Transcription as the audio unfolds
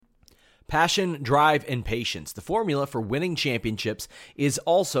Passion, drive, and patience. The formula for winning championships is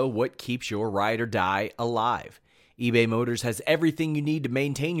also what keeps your ride or die alive. eBay Motors has everything you need to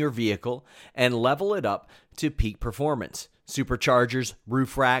maintain your vehicle and level it up to peak performance. Superchargers,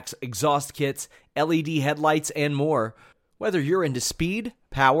 roof racks, exhaust kits, LED headlights, and more. Whether you're into speed,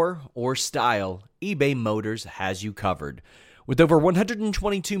 power, or style, eBay Motors has you covered. With over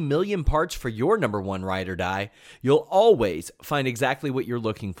 122 million parts for your number one ride or die, you'll always find exactly what you're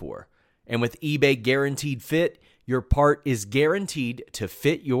looking for. And with eBay Guaranteed Fit, your part is guaranteed to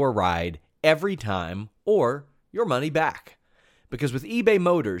fit your ride every time or your money back. Because with eBay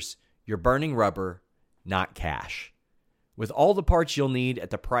Motors, you're burning rubber, not cash. With all the parts you'll need at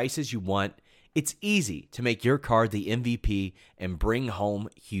the prices you want, it's easy to make your car the MVP and bring home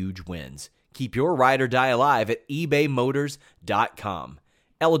huge wins. Keep your ride or die alive at ebaymotors.com.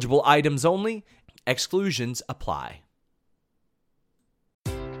 Eligible items only. Exclusions apply.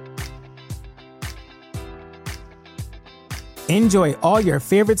 Enjoy all your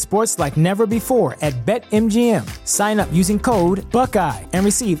favorite sports like never before at BetMGM. Sign up using code Buckeye and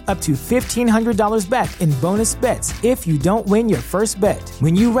receive up to $1,500 back in bonus bets if you don't win your first bet.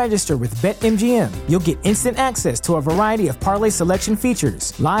 When you register with BetMGM, you'll get instant access to a variety of parlay selection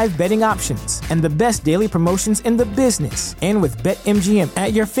features, live betting options, and the best daily promotions in the business. And with BetMGM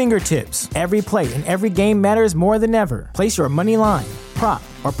at your fingertips, every play and every game matters more than ever. Place your money line, prop,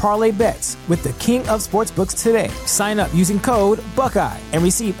 or parlay bets with the king of sportsbooks today. Sign up using code Buckeye and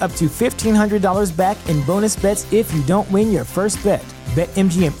receive up to $1,500 back in bonus bets if you don't win your first bet.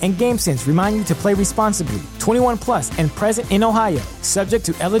 BetMGM and GameSense remind you to play responsibly. 21 plus and present in Ohio, subject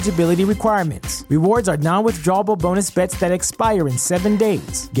to eligibility requirements. Rewards are non-withdrawable bonus bets that expire in 7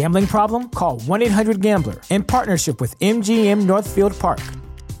 days. Gambling problem? Call 1-800-GAMBLER. In partnership with MGM Northfield Park.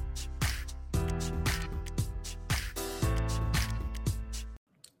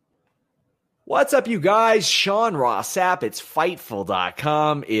 What's up, you guys? Sean Ross Sapp. It's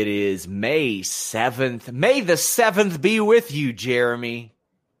Fightful.com. It is May 7th. May the 7th be with you, Jeremy.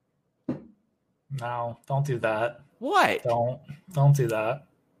 No, don't do that. What? Don't do that.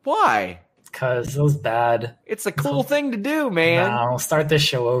 Why? Because it was bad. It's a cool thing to do, man. No, start this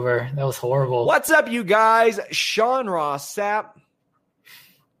show over. That was horrible. What's up, you guys? Sean Ross Sapp.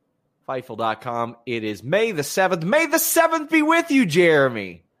 Fightful.com. It is May the 7th. May the 7th be with you,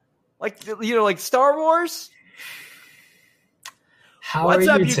 Jeremy. Like, you know, like Star Wars? What's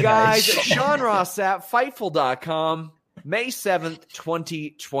up, you guys? Sean Ross Sapp, Fightful.com. May 7th,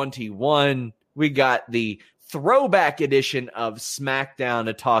 2021. We got the throwback edition of SmackDown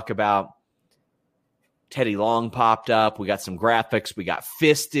to talk about. Teddy Long popped up. We got some graphics. We got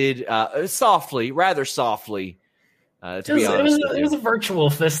fisted rather softly. To be honest, it was a virtual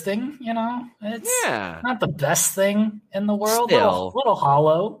fisting, you know. It's not the best thing in the world. Still. A little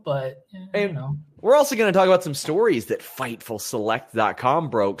hollow, but you know. We're also going to talk about some stories that FightfulSelect.com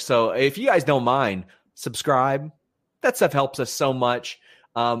broke. So if you guys don't mind, subscribe. That stuff helps us so much.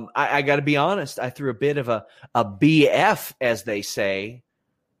 I got to be honest. I threw a bit of a BF, as they say,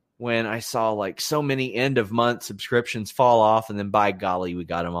 when I saw like so many end of month subscriptions fall off, and then by golly, we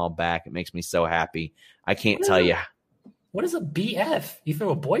got them all back. It makes me so happy. I can't tell you. What is a BF? You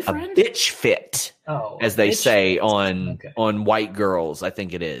throw a boyfriend? A bitch fit, as they say on white girls. I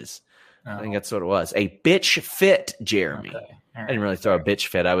think it is. I think that's what it was. A bitch fit, Jeremy. Okay. Right. I didn't really throw a bitch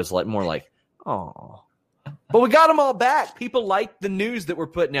fit. I was more like, oh. But we got them all back. People like the news that we're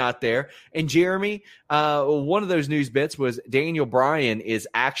putting out there. And Jeremy, one of those news bits was Daniel Bryan is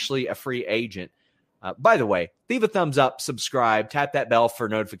actually a free agent. By the way, leave a thumbs up, subscribe, tap that bell for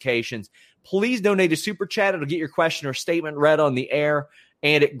notifications. Please donate a super chat. It'll get your question or statement read on the air,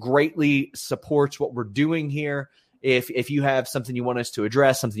 and it greatly supports what we're doing here. If you have something you want us to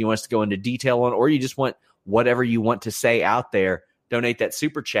address, something you want us to go into detail on, or you just want whatever you want to say out there, donate that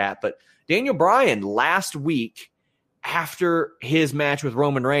super chat. But Daniel Bryan last week, after his match with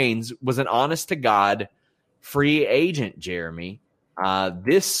Roman Reigns, was an honest-to-God free agent, Jeremy.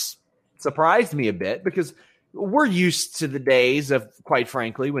 This surprised me a bit because we're used to the days of, quite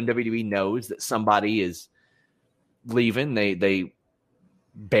frankly, when WWE knows that somebody is leaving, they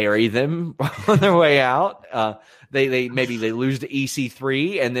bury them on their way out. They lose to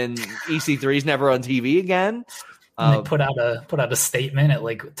EC3, and then EC3 is never on TV again. And they put out a statement at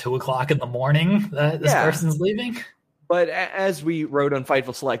like 2:00 in the morning that this person's leaving. But as we wrote on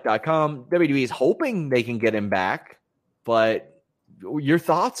FightfulSelect.com, WWE is hoping they can get him back. But your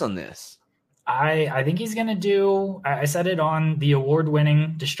thoughts on this? I think he's going to do – I said it on the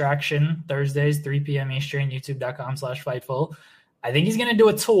award-winning Distraction Thursdays, 3 p.m. Eastern, youtube.com/Fightful. I think he's going to do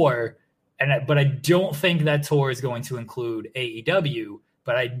a tour, but I don't think that tour is going to include AEW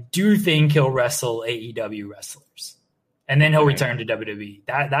but I do think he'll wrestle AEW wrestlers. And then he'll return to WWE.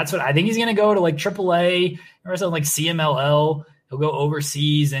 That's what I think. He's going to go to like AAA, wrestle like CMLL. He'll go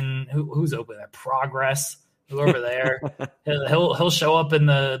overseas, and who's open there? Progress. Who over there? he'll show up in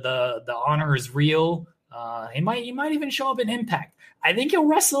the Honor is Real. He might even show up in Impact. I think he'll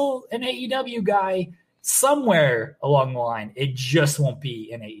wrestle an AEW guy somewhere along the line. It just won't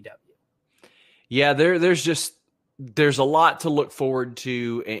be in AEW. Yeah, there's a lot to look forward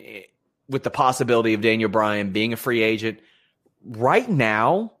to with the possibility of Daniel Bryan being a free agent. Right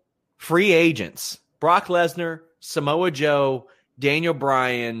now, free agents, Brock Lesnar, Samoa Joe, Daniel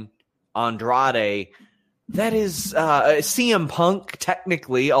Bryan, Andrade, that is CM Punk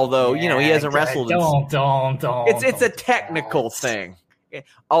technically, although, he hasn't wrestled. Don't. It's a technical thing.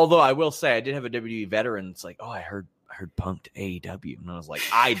 Although I will say I did have a WWE veteran. It's like, I heard Punk to AEW. And I was like,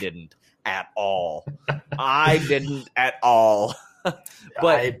 I didn't at all.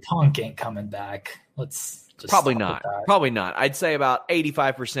 But Punk ain't coming back. Let's just probably not. I'd say about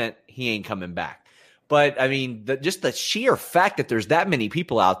 85% he ain't coming back. But I mean, just the sheer fact that there's that many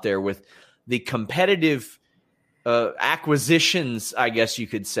people out there with the competitive acquisitions, I guess you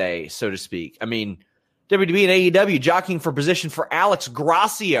could say, so to speak. I mean, WWE and AEW jockeying for position for Alex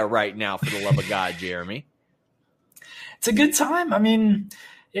Gracia right now, for the love of God, Jeremy. It's a good time. I mean,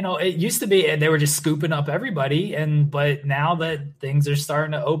 it used to be they were just scooping up everybody, but now that things are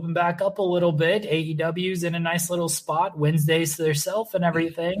starting to open back up a little bit, AEW's in a nice little spot, Wednesdays to theirself and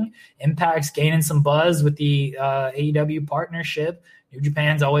everything. Impact's gaining some buzz with the AEW partnership. New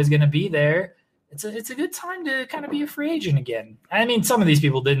Japan's always going to be there. It's a good time to kind of be a free agent again. I mean, some of these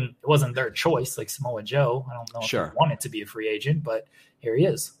people it wasn't their choice, like Samoa Joe. I don't know if he wanted to be a free agent, but here he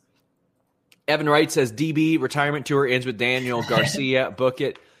is. Evan Wright says DB retirement tour ends with Daniel Garcia. Book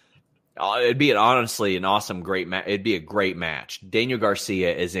it. It'd be honestly an awesome, great match. It'd be a great match. Daniel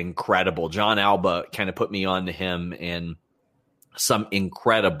Garcia is incredible. John Alba kind of put me on to him in some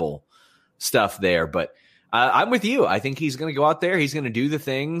incredible stuff there. But I'm with you. I think he's going to go out there. He's going to do the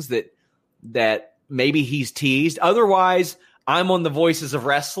things that maybe he's teased. Otherwise, I'm on the Voices of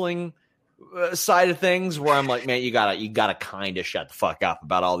Wrestling side of things where I'm like, man, you gotta kind of shut the fuck up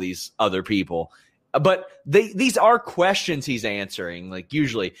about all these other people. But these are questions he's answering. Like,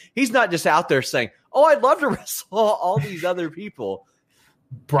 usually he's not just out there saying, I'd love to wrestle all these other people.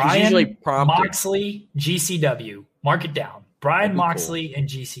 Brian Moxley, GCW. Mark it down. Brian Moxley cool. And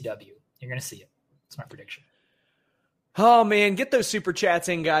GCW. You're going to see it. That's my prediction. Oh, man, get those super chats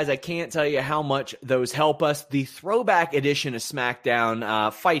in, guys. I can't tell you how much those help us. The throwback edition of SmackDown,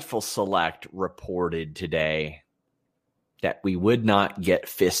 Fightful Select reported today that we would not get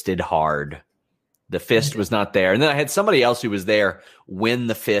fisted hard. The fist was not there. And then I had somebody else who was there when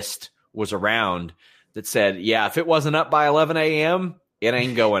the fist was around that said, yeah, if it wasn't up by 11 a.m., it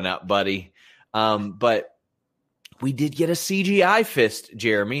ain't going up, buddy. But we did get a CGI fist,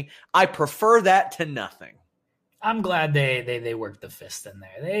 Jeremy. I prefer that to nothing. I'm glad they worked the fist in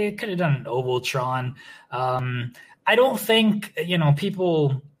there. They could have done an Ovaltron. I don't think,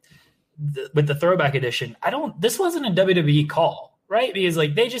 people with the throwback edition, this wasn't a WWE call, right? Because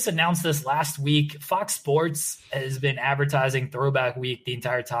they just announced this last week. Fox Sports has been advertising Throwback Week the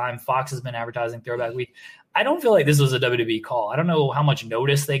entire time. Fox has been advertising Throwback Week. I don't feel like this was a WWE call. I don't know how much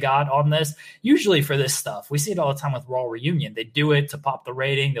notice they got on this. Usually for this stuff, we see it all the time with Raw Reunion. They do it to pop the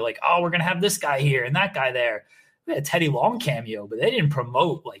rating. They're like, we're going to have this guy here and that guy there. We had a Teddy Long cameo, but they didn't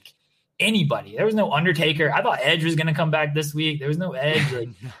promote anybody. There was no Undertaker. I thought Edge was going to come back this week. There was no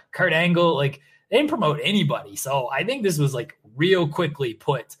Edge, Kurt Angle. They didn't promote anybody. So I think this was real quickly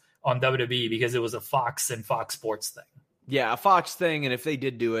put on WWE because it was a Fox and Fox Sports thing. Yeah, a Fox thing. And if they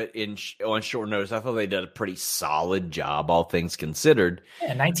did do it on short notice, I thought they did a pretty solid job, all things considered.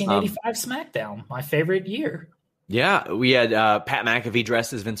 Yeah, 1985 SmackDown, my favorite year. Yeah, we had Pat McAfee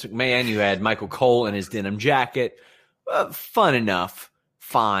dressed as Vince McMahon. You had Michael Cole in his denim jacket. Fun enough.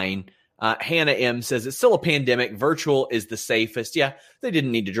 Fine. Hannah M says it's still a pandemic. Virtual is the safest. Yeah, they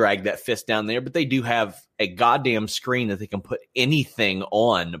didn't need to drag that fist down there, but they do have a goddamn screen that they can put anything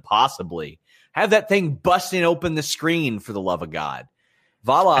on, possibly. Have that thing busting open the screen, for the love of God.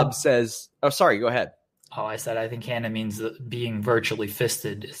 Valab says, sorry, go ahead. I said I think Hannah means that being virtually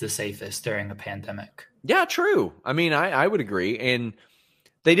fisted is the safest during a pandemic. Yeah, true. I mean, I would agree. And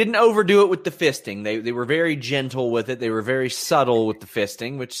they didn't overdo it with the fisting. They were very gentle with it. They were very subtle with the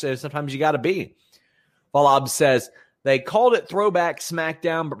fisting, which says sometimes you got to be. Valab says they called it Throwback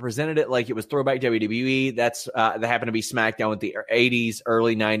SmackDown, but presented it like it was Throwback WWE. That happened to be SmackDown with the 80s,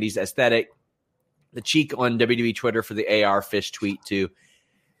 early 90s aesthetic. The cheek on WWE Twitter for the AR Fish tweet, too.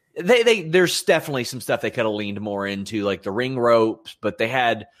 There's definitely some stuff they could have leaned more into, like the ring ropes, but they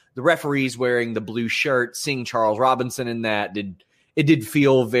had the referees wearing the blue shirt, seeing Charles Robinson in that did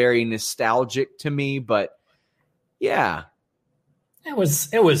feel very nostalgic to me, but yeah. It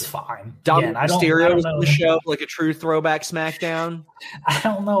was fine. Dominic Mysterio was on the show, like a true throwback SmackDown. I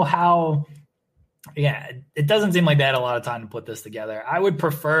don't know how. Yeah, it doesn't seem like they had a lot of time to put this together. I would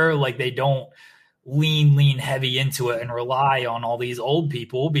prefer like they don't lean heavy into it and rely on all these old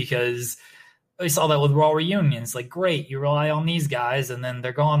people, because we saw that with Raw reunions. Like, great, you rely on these guys and then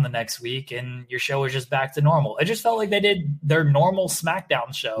they're gone the next week and your show is just back to normal. It just felt like they did their normal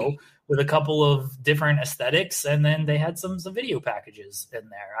SmackDown show with a couple of different aesthetics, and then they had some video packages in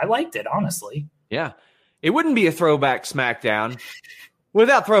there. I liked it, honestly. Yeah. It wouldn't be a throwback SmackDown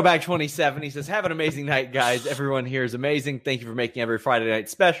without Throwback 27. He says, have an amazing night, guys. Everyone here is amazing. Thank you for making every Friday night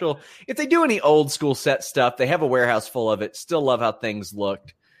special. If they do any old school set stuff, they have a warehouse full of it. Still love how things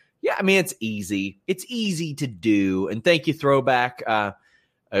looked. Yeah, I mean, it's easy. It's easy to do. And thank you, Throwback. I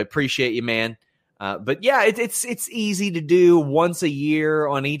appreciate you, man. But yeah, it's easy to do once a year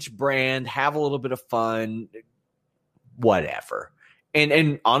on each brand. Have a little bit of fun, whatever.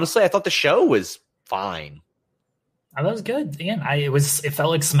 And honestly, I thought the show was fine. That was good. Again, it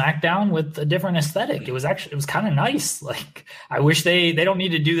felt like SmackDown with a different aesthetic. It was kind of nice. Like, I wish they don't need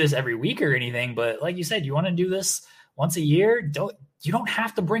to do this every week or anything, but like you said, you want to do this once a year. You don't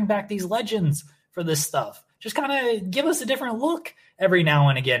have to bring back these legends for this stuff. Just kind of give us a different look every now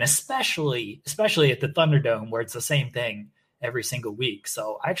and again, especially at the Thunderdome, where it's the same thing every single week.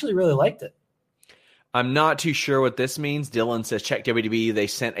 So I actually really liked it. I'm not too sure what this means. Dylan says, check WWE. They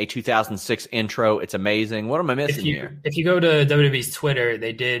sent a 2006 intro. It's amazing. What am I missing here? If you go to WWE's Twitter,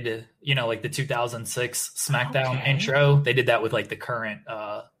 they did, like the 2006 SmackDown intro. They did that with like the current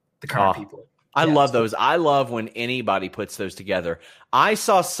people. I love those. I love when anybody puts those together. I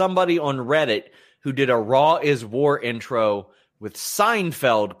saw somebody on Reddit who did a Raw is War intro with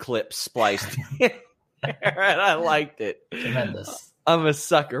Seinfeld clips spliced in there, and I liked it. Tremendous. I'm a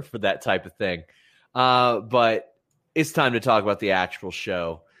sucker for that type of thing. But it's time to talk about the actual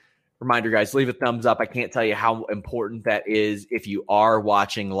show. Reminder, guys, leave a thumbs up. I can't tell you how important that is if you are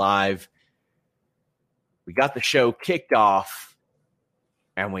watching live. We got the show kicked off,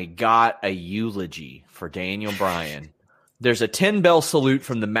 and we got a eulogy for Daniel Bryan. There's a 10-bell salute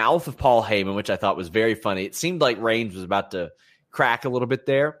from the mouth of Paul Heyman, which I thought was very funny. It seemed like Reigns was about to crack a little bit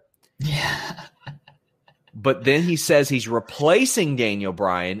there. Yeah. But then he says he's replacing Daniel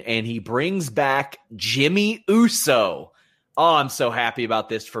Bryan, and he brings back Jimmy Uso. Oh, I'm so happy about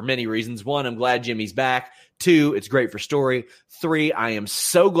this for many reasons. One, I'm glad Jimmy's back. Two, it's great for story. Three, I am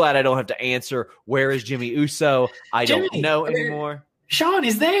so glad I don't have to answer, where is Jimmy Uso? I don't know anymore. Sean,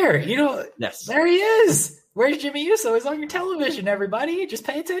 he's there. Yes. There he is. Where's Jimmy Uso? He's on your television, everybody. Just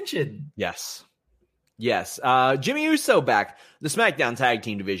pay attention. Yes. Jimmy Uso back. The SmackDown Tag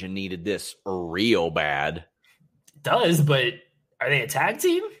Team division needed this real bad. It does, but are they a tag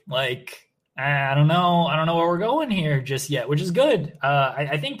team? Like, I don't know. I don't know where we're going here just yet, which is good.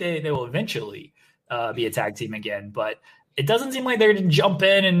 I think they will eventually be a tag team again, but it doesn't seem like they're going to jump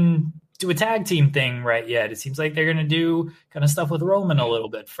in and do a tag team thing right yet. It seems like they're going to do kind of stuff with Roman a little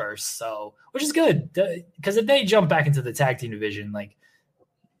bit first, so which is good, because if they jump back into the tag team division, like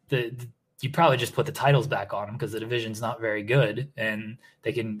you probably just put the titles back on them because the division's not very good and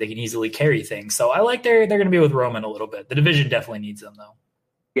they can easily carry things. So I like they're going to be with Roman a little bit. The division definitely needs them though.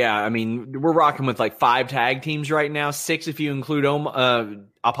 Yeah, I mean, we're rocking with like 5 tag teams right now, 6 if you include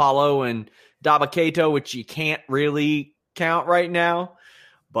Apollo and Dabba-Kato, which you can't really count right now.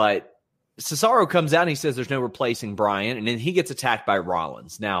 But Cesaro comes out and he says there's no replacing Bryan, and then he gets attacked by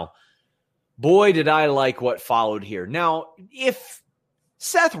Rollins. Now, boy, did I like what followed here. Now, if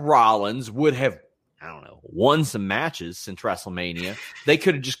Seth Rollins would have, won some matches since WrestleMania, they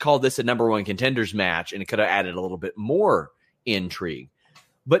could have just called this a number 1 contenders match, and it could have added a little bit more intrigue.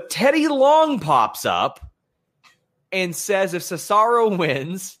 But Teddy Long pops up and says if Cesaro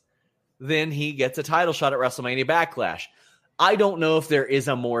wins, then he gets a title shot at WrestleMania Backlash. I don't know if there is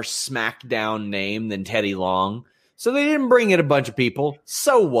a more SmackDown name than Teddy Long, so they didn't bring in a bunch of people.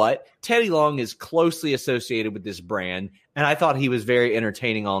 So what? Teddy Long is closely associated with this brand, and I thought he was very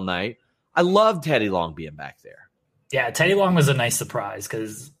entertaining all night. I love Teddy Long being back there. Yeah, Teddy Long was a nice surprise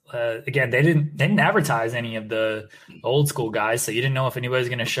because, again, they didn't advertise any of the old school guys, so you didn't know if anybody was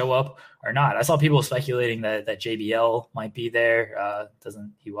going to show up or not. I saw people speculating that JBL might be there.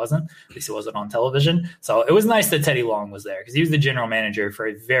 He wasn't. At least he wasn't on television. So it was nice that Teddy Long was there because he was the general manager for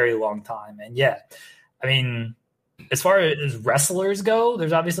a very long time. And yeah, I mean, as far as wrestlers go,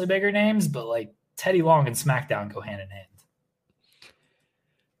 there's obviously bigger names, but like Teddy Long and SmackDown go hand in hand.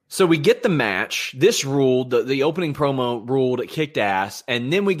 So we get the match. This ruled, the opening promo ruled, it kicked ass.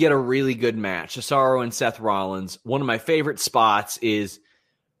 And then we get a really good match. Cesaro and Seth Rollins. One of my favorite spots is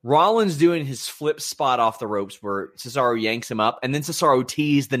Rollins doing his flip spot off the ropes where Cesaro yanks him up. And then Cesaro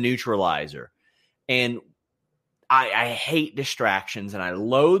tees the neutralizer. And I hate distractions and I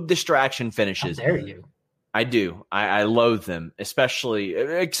loathe distraction finishes. How dare you? I do. I loathe them, especially,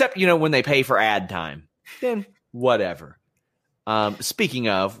 except, when they pay for ad time. Then whatever. Speaking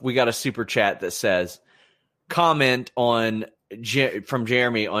of, we got a super chat that says, comment on from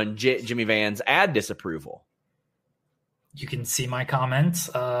Jeremy on Jimmy Van's ad disapproval. You can see my comments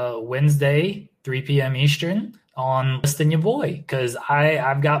Wednesday, 3 p.m. Eastern on Listing Your Boy, because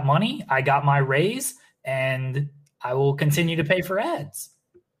I've got money, I got my raise, and I will continue to pay for ads.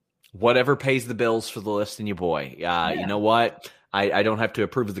 Whatever pays the bills for the Listing Your Boy. You know what? I don't have to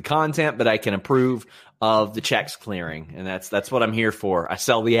approve of the content, but I can approve of the checks clearing. And that's what I'm here for. I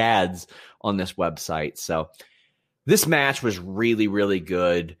sell the ads on this website. So this match was really, really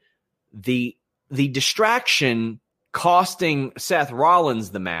good. The distraction costing Seth Rollins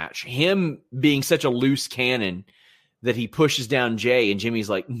the match, him being such a loose cannon that he pushes down Jay and Jimmy's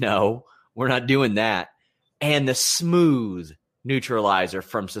like, no, we're not doing that. And the smooth neutralizer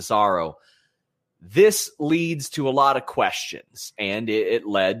from Cesaro. This leads to a lot of questions, and it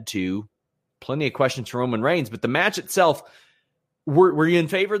led to plenty of questions from Roman Reigns. But the match itself, were you in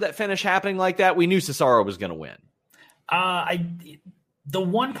favor of that finish happening like that? We knew Cesaro was going to win. The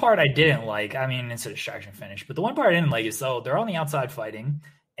one part I didn't like, I mean, it's a distraction finish, but the one part I didn't like is, so they're on the outside fighting,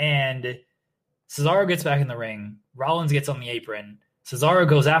 and Cesaro gets back in the ring. Rollins gets on the apron. Cesaro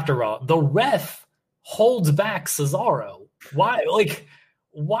goes after Rollins. The ref holds back Cesaro.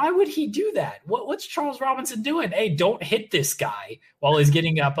 Why would he do that? What's Charles Robinson doing? Hey, don't hit this guy while he's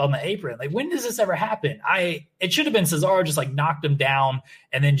getting up on the apron. Like, when does this ever happen? It should have been Cesaro just like knocked him down,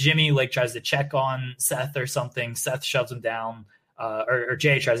 and then Jimmy like tries to check on Seth or something. Seth shoves him down, or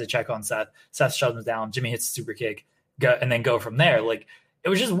Jay tries to check on Seth. Seth shoves him down. Jimmy hits a super kick, and then go from there. Like, it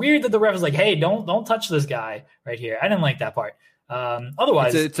was just weird that the ref was like, "Hey, don't touch this guy right here." I didn't like that part.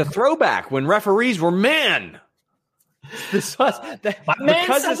 Otherwise, it's a throwback when referees were men. This was my man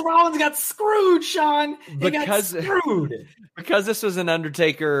Seth Rollins got screwed, Sean. He got screwed because this was an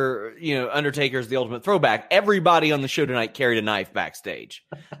Undertaker. Undertaker's The Ultimate Throwback. Everybody on the show tonight carried a knife backstage.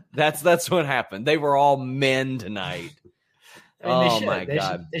 That's what happened. They were all men tonight. My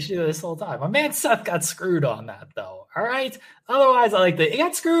God! They should do this whole time. My man Seth got screwed on that, though. All right. Otherwise, I like that. He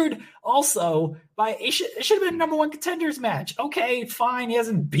got screwed also by. It should have been a number one contenders match. Okay, fine. He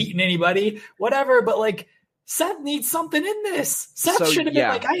hasn't beaten anybody, whatever. But like, Seth needs something in this. Seth should have been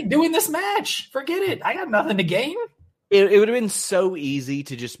like, I ain't doing this match. Forget it. I got nothing to gain. It would have been so easy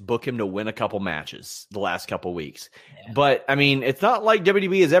to just book him to win a couple matches the last couple weeks. Yeah. But, I mean, it's not like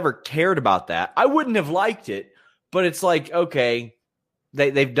WWE has ever cared about that. I wouldn't have liked it, but it's like, okay,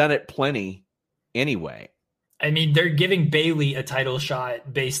 they've done it plenty anyway. I mean, they're giving Bayley a title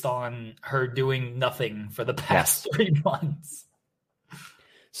shot based on her doing nothing for the past 3 months.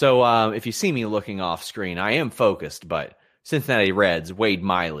 So if you see me looking off screen, I am focused, but Cincinnati Reds, Wade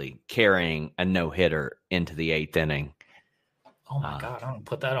Miley carrying a no-hitter into the 8th inning. Oh, my God. I'm going to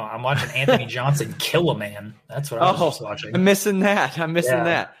put that on. I'm watching Anthony Johnson kill a man. That's what I was just watching. I'm missing that.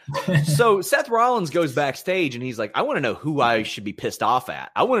 that. So Seth Rollins goes backstage, and he's like, I want to know who I should be pissed off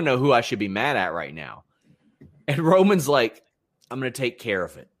at. I want to know who I should be mad at right now. And Roman's like, I'm going to take care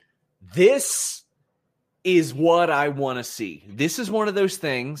of it. This is what I want to see. This is one of those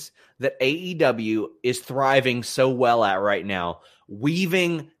things that AEW is thriving so well at right now,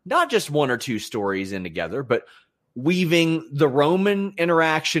 weaving not just one or two stories in together, but weaving the Roman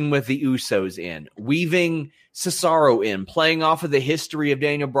interaction with the Usos in, weaving Cesaro in, playing off of the history of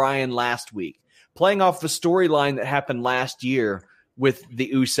Daniel Bryan last week, playing off the storyline that happened last year with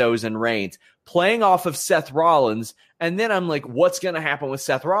the Usos and Reigns, playing off of Seth Rollins. And then I'm like, what's going to happen with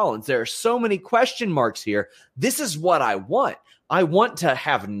Seth Rollins? There are so many question marks here. This is what I want. I want to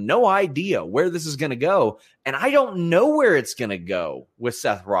have no idea where this is going to go. And I don't know where it's going to go with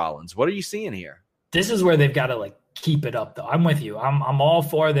Seth Rollins. What are you seeing here? This is where they've got to like keep it up, though. I'm with you. I'm all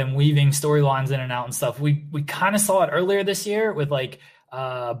for them weaving storylines in and out and stuff. We kind of saw it earlier this year with like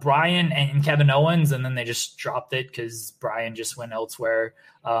Bryan and Kevin Owens, and then they just dropped it because Bryan just went elsewhere.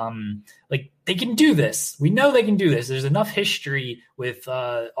 Like, they can do this. We know they can do this. There's enough history with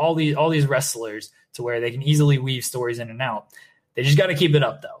all these wrestlers to where they can easily weave stories in and out. They just got to keep it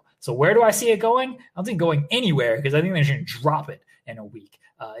up, though. So where do I see it going? I don't think going anywhere, because I think they're going to drop it in a week.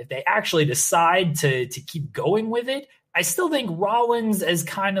 If they actually decide to keep going with it, I still think Rollins is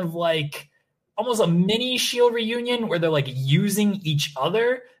kind of like almost a mini Shield reunion where they're like using each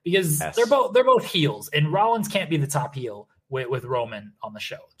other because they're both heels, and Rollins can't be the top heel with Roman on the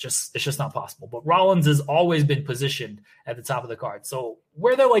show. It's just not possible. But Rollins has always been positioned at the top of the card. So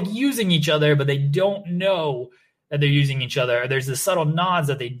where they're like using each other, but they don't know that they're using each other, there's the subtle nods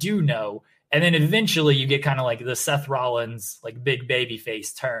that they do know. And then eventually you get kind of like the Seth Rollins, like big baby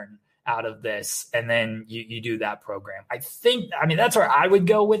face turn out of this. And then you do that program. I mean, that's where I would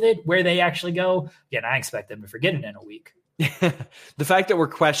go with it, where they actually go. Again, I expect them to forget it in a week. The fact that we're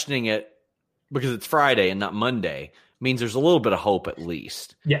questioning it because it's Friday and not Monday means there's a little bit of hope at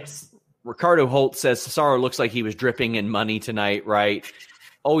least. Yes. Ricardo Holt says Cesaro looks like he was dripping in money tonight, right?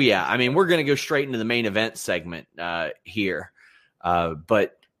 Oh, yeah. I mean, we're going to go straight into the main event segment here.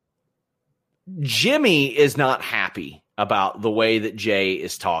 But Jimmy is not happy about the way that Jay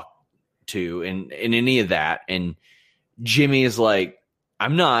is talked to and any of that. And Jimmy is like,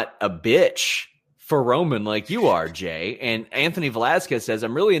 I'm not a bitch for Roman like you are, Jay. And Anthony Velasquez says,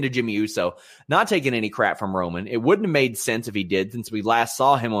 I'm really into Jimmy Uso, not taking any crap from Roman. It wouldn't have made sense if he did, since we last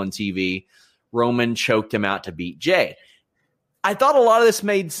saw him on TV. Roman choked him out to beat Jay. I thought a lot of this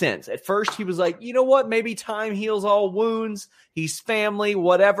made sense. At first, he was like, you know what? Maybe time heals all wounds. He's family,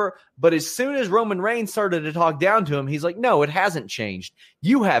 whatever. But as soon as Roman Reigns started to talk down to him, he's like, no, it hasn't changed.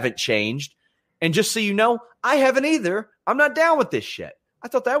 You haven't changed. And just so you know, I haven't either. I'm not down with this shit. I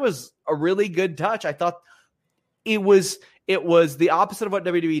thought that was a really good touch. I thought it was the opposite of what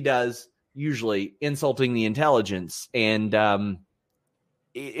WWE does, usually insulting the intelligence. And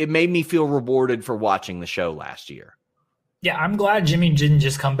it made me feel rewarded for watching the show last year. Yeah, I'm glad Jimmy didn't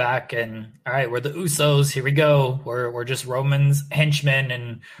just come back and, all right, we're the Usos. Here we go. We're just Roman's henchmen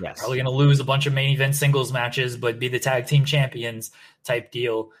and probably going to lose a bunch of main event singles matches, but be the tag team champions type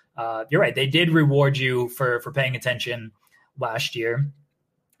deal. You're right. They did reward you for paying attention last year.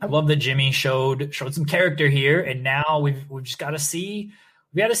 I love that Jimmy showed some character here, and now we've just got to see.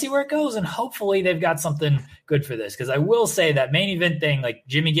 We got to see where it goes, and hopefully they've got something good for this. Because I will say that main event thing, like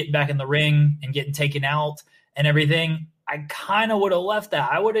Jimmy getting back in the ring and getting taken out and everything, I kind of would have left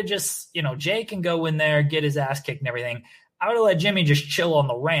that. I would have just, Jay can go in there, get his ass kicked and everything. I would have let Jimmy just chill on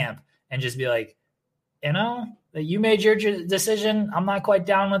the ramp and just be like, you made your decision. I'm not quite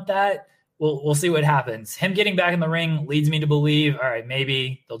down with that. We'll see what happens. Him getting back in the ring leads me to believe, all right,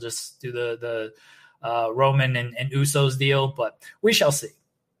 maybe they'll just do the Roman and Usos deal, but we shall see.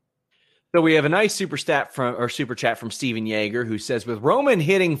 So we have a nice super chat from Steven Yeager, who says, with Roman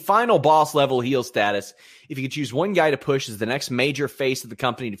hitting final boss level heel status, if you could choose one guy to push as the next major face of the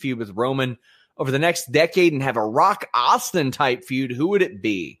company to feud with Roman over the next decade and have a Rock Austin type feud, who would it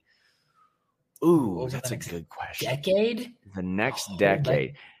be? Ooh, that's a good question. Decade? The next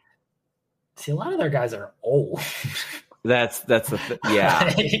decade. See, a lot of their guys are old. That's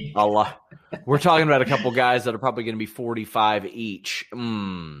yeah, a lot. We're talking about a couple guys that are probably going to be 45 each.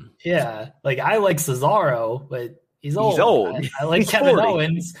 Yeah, like I like Cesaro, but he's old. He's old. I like he's Kevin 40.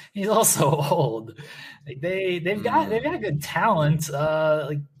 Owens. He's also old. Like they've got good talent.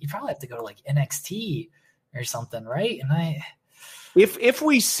 Like you probably have to go to like NXT or something, right? And if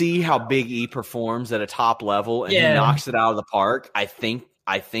we see how Big E performs at a top level and he knocks it out of the park, I think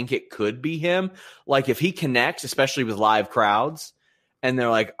it could be him. Like if he connects, especially with live crowds, and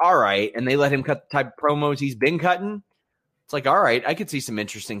they're like, all right, and they let him cut the type of promos he's been cutting, it's like, all right, I could see some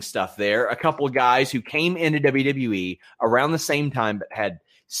interesting stuff there. A couple of guys who came into WWE around the same time but had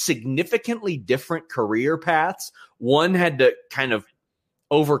significantly different career paths. One had to kind of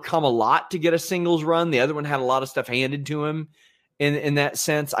overcome a lot to get a singles run. The other one had a lot of stuff handed to him. In that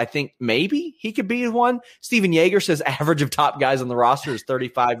sense, I think maybe he could be one. Steven Yeager says average of top guys on the roster is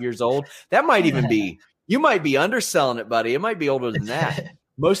 35 years old. That might even be, you might be underselling it, buddy. It might be older than that.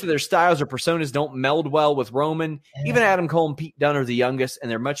 Most of their styles or personas don't meld well with Roman. Even Adam Cole and Pete Dunne are the youngest, and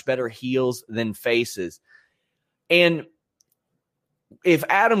they're much better heels than faces. And if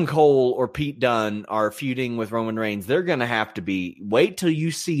Adam Cole or Pete Dunne are feuding with Roman Reigns, they're going to have to be, wait till you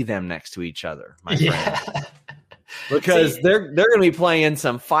see them next to each other, my friend. Because they're going to be playing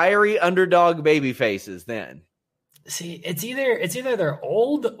some fiery underdog baby faces then. See, it's either they're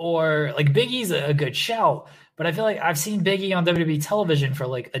old or like Big E's a good shout, but I feel like I've seen Big E on WWE television for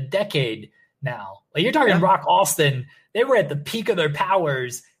like a decade now. Like you're talking Rock Austin, they were at the peak of their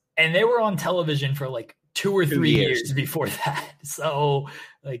powers and they were on television for like 2 or 3 years before that. So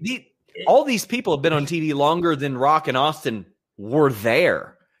like all these people have been on TV longer than Rock and Austin were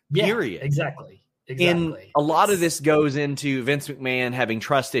there. Period. Exactly. And a lot of this goes into Vince McMahon having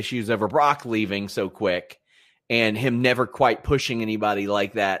trust issues over Brock leaving so quick and him never quite pushing anybody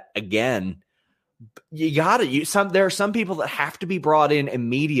like that again. There are some people that have to be brought in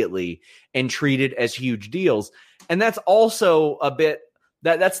immediately and treated as huge deals. And that's also a bit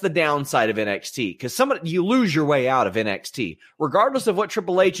that's the downside of NXT, because you lose your way out of NXT. Regardless of what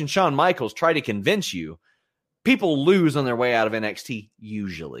Triple H and Shawn Michaels try to convince you, people lose on their way out of NXT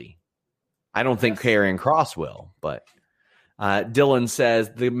usually. I don't think Karrion Kross will, but Dylan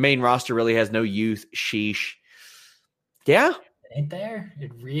says the main roster really has no youth. Sheesh. Yeah. It ain't there.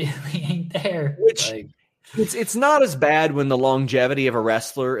 It really ain't there. Which it's not as bad when the longevity of a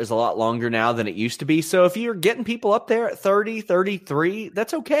wrestler is a lot longer now than it used to be. So if you're getting people up there at 30, 33,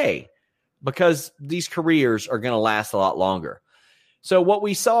 that's okay, because these careers are going to last a lot longer. So what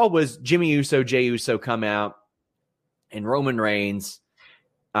we saw was Jimmy Uso, Jey Uso come out, and Roman Reigns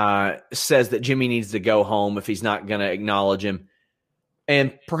says that Jimmy needs to go home if he's not going to acknowledge him.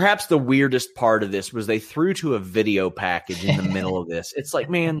 And perhaps the weirdest part of this was they threw to a video package in the middle of this. It's like,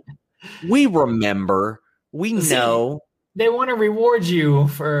 man, we remember. We know. They want to reward you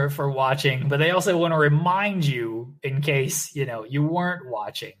for watching, but they also want to remind you in case, you weren't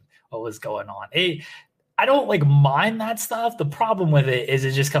watching what was going on. I don't mind that stuff. The problem with it is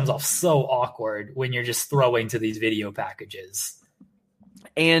it just comes off so awkward when you're just throwing to these video packages.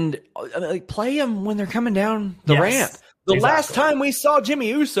 And play them when they're coming down the ramp. The last time we saw Jimmy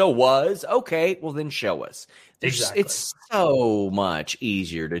Uso was, okay, well then show us. Exactly. It's so much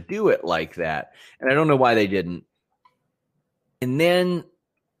easier to do it like that. And I don't know why they didn't. And then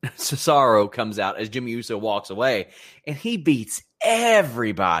Cesaro comes out as Jimmy Uso walks away, and he beats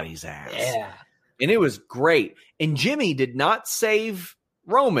everybody's ass. Yeah. And it was great. And Jimmy did not save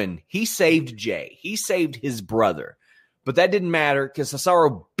Roman. He saved Jey. He saved his brother. But that didn't matter because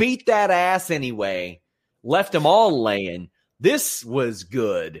Cesaro beat that ass anyway, left them all laying. This was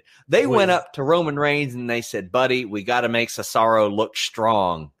good. They went up to Roman Reigns and they said, buddy, we got to make Cesaro look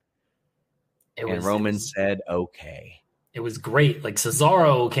strong. And Roman said, okay. It was great.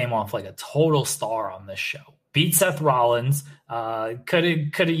 Cesaro came off like a total star on this show. Beat Seth Rollins. Could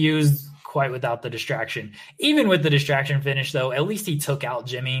have used quite without the distraction. Even with the distraction finish, though, at least he took out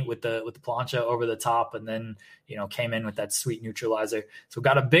Jimmy with the plancha over the top, and then came in with that sweet neutralizer. So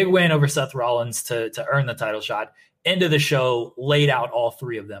got a big win over Seth Rollins to earn the title shot. End of the show, laid out all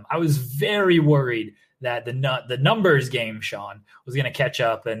three of them. I was very worried that the numbers game, Sean, was going to catch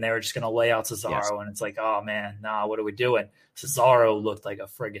up and they were just going to lay out Cesaro. Yes. And it's like, oh, man, what are we doing? Cesaro looked like a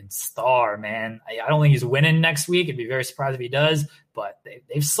friggin' star, man. I don't think he's winning next week. I'd be very surprised if he does. But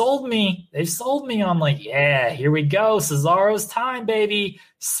they've sold me. They've sold me on here we go. Cesaro's time, baby.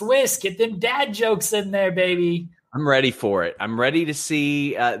 Swiss, get them dad jokes in there, baby. I'm ready for it. I'm ready to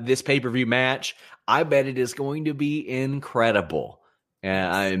see this pay-per-view match. I bet it is going to be incredible.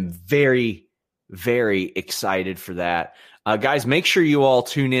 And I'm very, very excited for that. Guys, make sure you all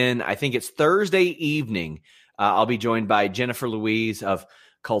tune in. I think it's Thursday evening. I'll be joined by Jennifer Louise of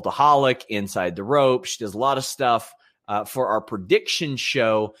Cultaholic, Inside the Rope. She does a lot of stuff for our prediction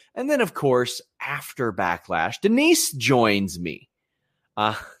show. And then, of course, after Backlash, Denise joins me.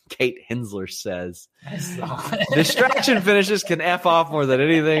 Kate Hensler says, distraction finishes can F off more than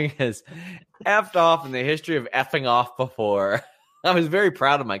anything has effed off in the history of effing off before. I was very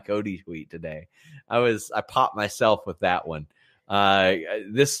proud of my Cody tweet today. I popped myself with that one.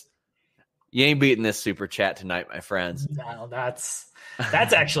 You ain't beating this super chat tonight, my friends. No, that's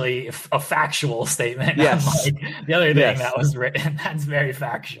actually a factual statement. Yes. The other thing that was written, that's very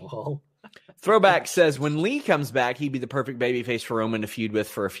factual. Throwback says, when Lee comes back, he'd be the perfect babyface for Roman to feud with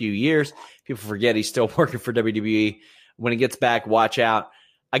for a few years. People forget he's still working for WWE. When he gets back, watch out.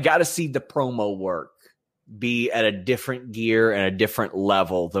 I got to see the promo work be at a different gear and a different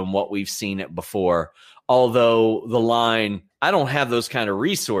level than what we've seen it before. Although the line, I don't have those kind of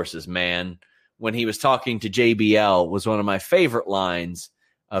resources, man, when he was talking to JBL was one of my favorite lines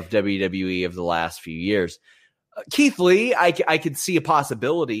of WWE of the last few years. Keith Lee, I could see a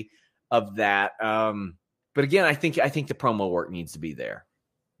possibility of that. But again, I think the promo work needs to be there.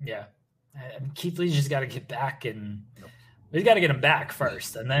 Yeah. And Keith Lee's just got to get back, and he's got to get him back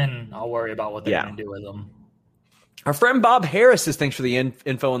first, and then I'll worry about what they're going to do with him. Our friend Bob Harris says, thanks for the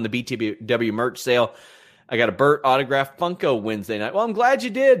info on the BTW merch sale. I got a Burt autographed Funko Wednesday night. Well, I'm glad you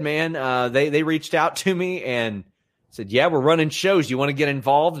did, man. They reached out to me and said, yeah, we're running shows. You want to get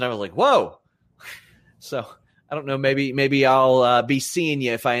involved? And I was like, whoa. So I don't know. Maybe I'll be seeing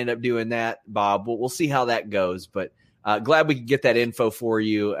you if I end up doing that, Bob. We'll see how that goes. But glad we could get that info for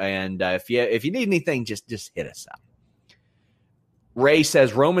you. And if you need anything, just hit us up. Ray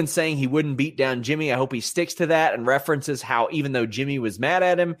says, Roman saying he wouldn't beat down Jimmy. I hope he sticks to that, and references how even though Jimmy was mad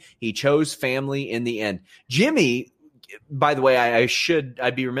at him, he chose family in the end. Jimmy, by the way,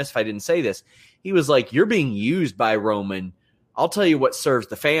 I'd be remiss if I didn't say this. He was like, you're being used by Roman. I'll tell you what serves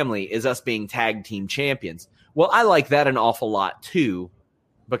the family is us being tag team champions. Well, I like that an awful lot too,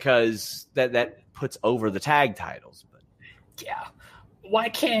 because that puts over the tag titles. But yeah, why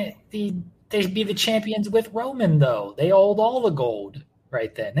can't they be the champions with Roman though? They hold all the gold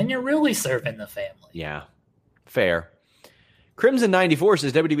right then. Then you're really serving the family. Yeah, fair. Crimson 94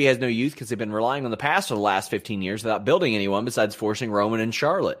 says WWE has no youth because they've been relying on the past for the last 15 years without building anyone besides forcing Roman and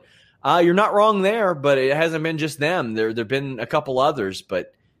Charlotte. You're not wrong there, but it hasn't been just them. There've been a couple others,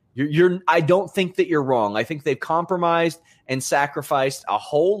 but I don't think that you're wrong. I think they've compromised and sacrificed a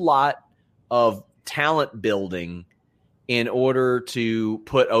whole lot of talent building in order to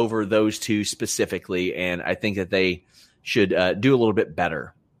put over those two specifically, and I think that they should do a little bit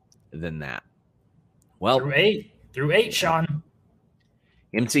better than that. Well, through eight, Sean.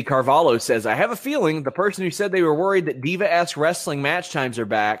 MC Carvalho says, I have a feeling the person who said they were worried that Diva-esque wrestling match times are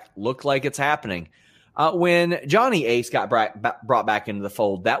back looked like it's happening. When Johnny Ace got brought back into the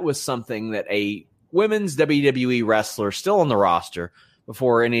fold, that was something that a women's WWE wrestler still on the roster,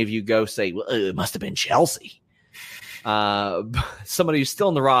 before any of you go say, well, it must have been Chelsea. Somebody who's still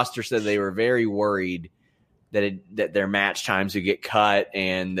on the roster said they were very worried that their match times would get cut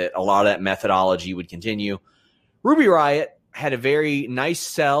and that a lot of that methodology would continue. Ruby Riott had a very nice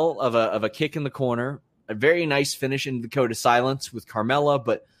sell of a kick in the corner, a very nice finish in the Code of Silence with Carmella,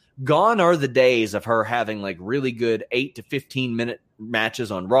 but gone are the days of her having like really good 8 to 15 minute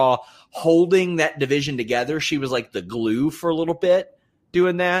matches on Raw, holding that division together. She was like the glue for a little bit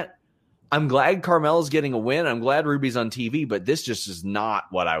doing that. I'm glad Carmella's getting a win. I'm glad Ruby's on TV, but this just is not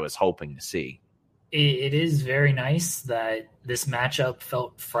what I was hoping to see. It is very nice that this matchup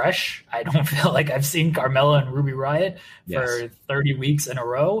felt fresh. I don't feel like I've seen Carmella and Ruby Riott for 30 weeks in a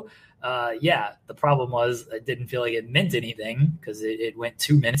row. The problem was I didn't feel like it meant anything because it went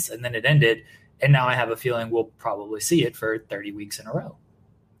 2 minutes and then it ended. And now I have a feeling we'll probably see it for 30 weeks in a row.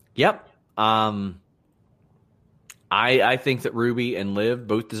 Yep. I think that Ruby and Liv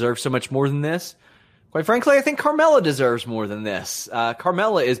both deserve so much more than this. Quite frankly, I think Carmella deserves more than this.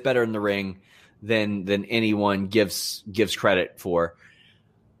 Carmella is better in the ring than anyone gives credit for.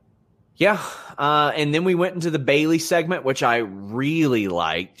 Yeah. And then we went into the Bayley segment, which I really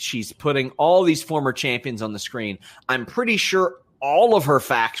liked. She's putting all these former champions on the screen. I'm pretty sure all of her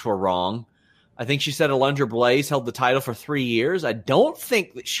facts were wrong. I think she said Alundra Blaze held the title for 3 years. I don't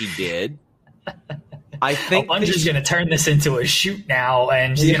think that she did. I think Alundra's going to turn this into a shoot now,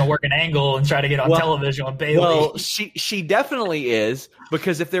 and she's going to work an angle and try to get on television with Bayley. Well, she definitely is,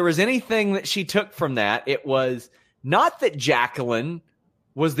 because if there was anything that she took from that, it was not that Jacqueline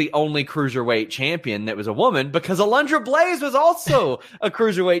was the only cruiserweight champion that was a woman, because Alundra Blaze was also a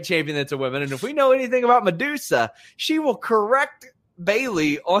cruiserweight champion that's a woman. And if we know anything about Medusa, she will correct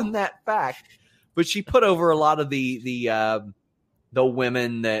Bayley on that fact. But she put over a lot of the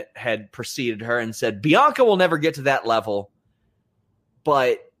women that had preceded her and said, Bianca will never get to that level,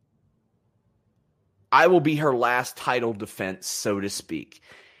 but I will be her last title defense, so to speak.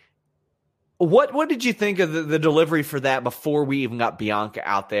 What did you think of the delivery for that before we even got Bianca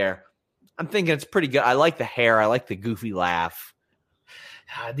out there? I'm thinking it's pretty good. I like the hair. I like the goofy laugh.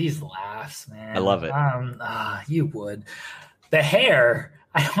 These laughs, man. I love it. You would. The hair,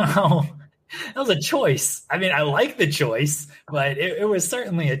 I don't know. That was a choice. I mean, I like the choice, but it was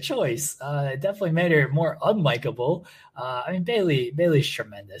certainly a choice. It definitely made her more unlikable. I mean, Bayley's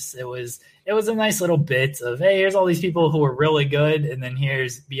tremendous. It was a nice little bit of, hey, here's all these people who are really good, and then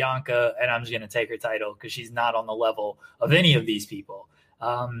here's Bianca, and I'm just going to take her title because she's not on the level of any of these people.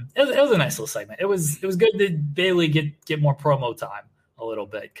 It was a nice little segment. It was good that Bayley get more promo time a little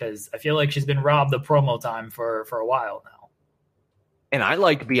bit, because I feel like she's been robbed of promo time for a while now. And I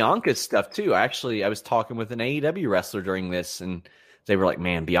liked Bianca's stuff too. Actually, I was talking with an AEW wrestler during this, and they were like,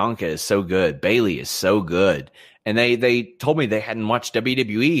 man, Bianca is so good. Bayley is so good. And they told me they hadn't watched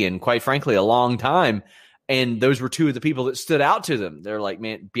WWE in, quite frankly, a long time. And those were two of the people that stood out to them. They're like,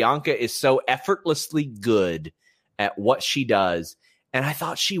 man, Bianca is so effortlessly good at what she does. And I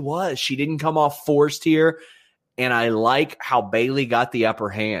thought she was. She didn't come off forced here. And I like how Bayley got the upper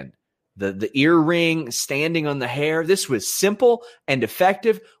hand. The earring, standing on the hair. This was simple and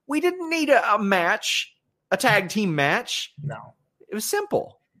effective. We didn't need a match, a tag team match. No. It was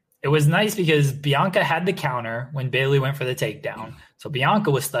simple. It was nice because Bianca had the counter when Bayley went for the takedown. So Bianca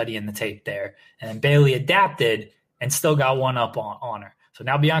was studying the tape there. And Bayley adapted and still got one up on her. So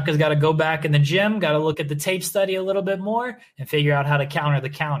now Bianca's got to go back in the gym, got to look at the tape study a little bit more and figure out how to counter the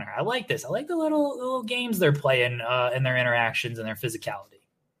counter. I like this. I like the little games they're playing in their interactions and their physicality.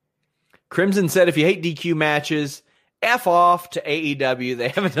 Crimson said, if you hate DQ matches F off to AEW. They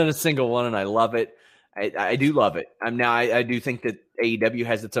haven't done a single one, and I love it. I do love it. I do think that AEW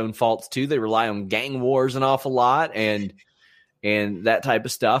has its own faults too. They rely on gang wars an awful lot and that type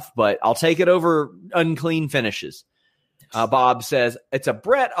of stuff, but I'll take it over unclean finishes. Bob says, it's a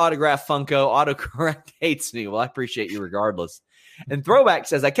Brett autograph Funko. Autocorrect hates me. Well, I appreciate you regardless. And Throwback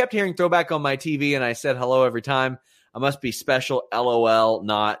says, I kept hearing Throwback on my TV, and I said hello every time. I must be special. LOL.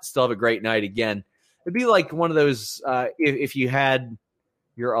 Not. Still have a great night again. It'd be like one of those, if you had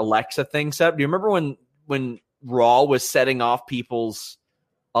your Alexa thing set up. Do you remember when Raw was setting off people's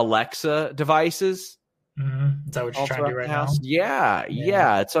Alexa devices? Mm-hmm. Is that what you're trying to do right now?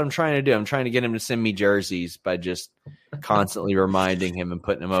 Yeah. That's what I'm trying to do. I'm trying to get him to send me jerseys by just constantly reminding him and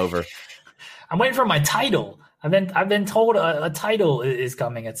putting him over. I'm waiting for my title. I've been told a title is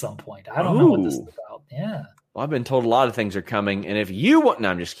coming at some point. I don't know what this is about. Yeah. Well, I've been told a lot of things are coming, and if you want, no,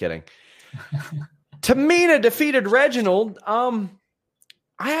 I'm just kidding. Tamina defeated Reginald. I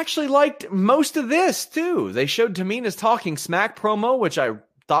actually liked most of this too. They showed Tamina's talking smack promo, which I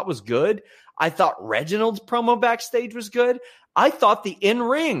thought was good. I thought Reginald's promo backstage was good. I thought the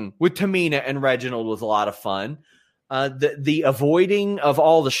in-ring with Tamina and Reginald was a lot of fun. The avoiding of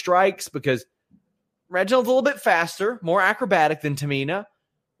all the strikes, because Reginald's a little bit faster, more acrobatic than Tamina,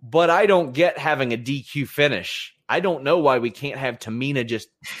 but I don't get having a DQ finish. I don't know why we can't have Tamina just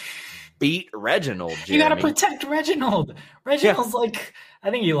beat Reginald, Jeremy. You got to protect Reginald. Reginald's like, I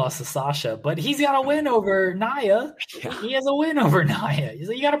think he lost to Sasha, but he's got a win over Nia. Yeah. He has a win over Nia. He's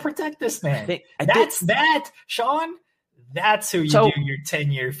like, you got to protect this man. Sean. That's who you do your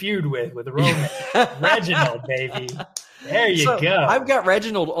 10-year feud with Roman. Reginald, baby. There you go. I've got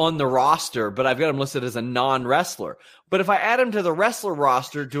Reginald on the roster, but I've got him listed as a non-wrestler. But if I add him to the wrestler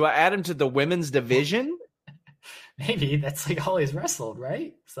roster, do I add him to the women's division? Maybe that's like all he's wrestled,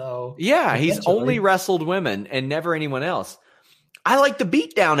 right? So yeah, he's only wrestled women and never anyone else. I like the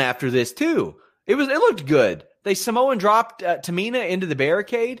beatdown after this too. It looked good. They Samoan dropped Tamina into the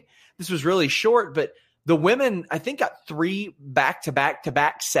barricade. This was really short, but the women, I think, got 3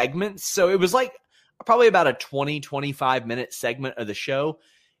 back-to-back segments. So it was like probably about a 20-25 minute segment of the show.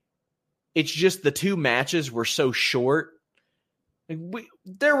 It's just the 2 matches were so short.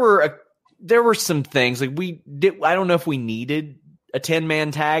 There were some things like I don't know if we needed a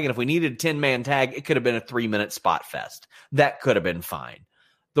 10-man tag, and if we needed a 10-man tag, it could have been a 3-minute spot fest. That could have been fine.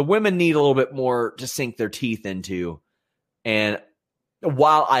 The women need a little bit more to sink their teeth into. And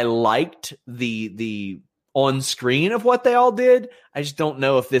while I liked the on screen of what they all did, I just don't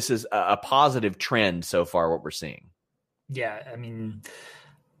know if this is a positive trend so far, what we're seeing. Yeah, I mean,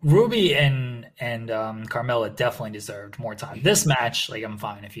 Ruby and Carmella definitely deserved more time. This match, like, I'm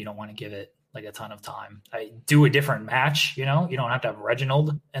fine if you don't want to give it like a ton of time. I do a different match, you know? You don't have to have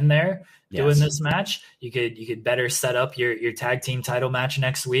Reginald in there doing this match. You could better set up your tag team title match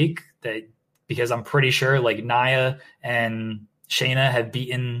next week, because I'm pretty sure like Nia and Shayna have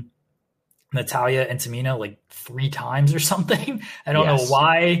beaten Natalya and Tamina like 3 times or something. I don't know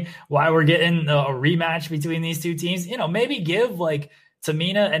why we're getting a rematch between these two teams. You know, maybe give like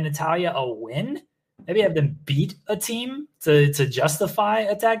Tamina and Natalya a win. Maybe have them beat a team to justify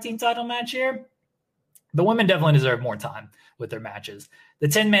a tag team title match here. The women definitely deserve more time with their matches. The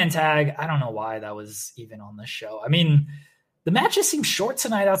 10-man tag, I don't know why that was even on this show. I mean, the matches seem short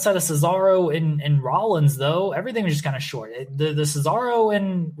tonight outside of Cesaro and Rollins, though. Everything was just kind of short. The Cesaro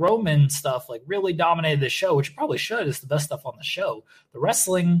and Roman stuff like really dominated the show, which probably should. It's the best stuff on the show. The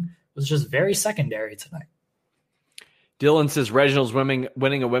wrestling was just very secondary tonight. Dylan says Reginald's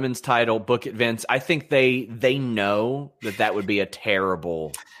winning a women's title. Book it, Vince. I think they know that would be a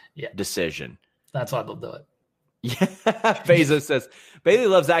terrible decision. That's why they'll do it. Yeah. Bezos says Bayley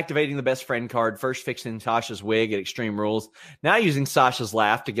loves activating the best friend card. First fixing Sasha's wig at Extreme Rules. Now using Sasha's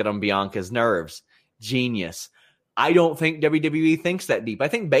laugh to get on Bianca's nerves. Genius. I don't think WWE thinks that deep. I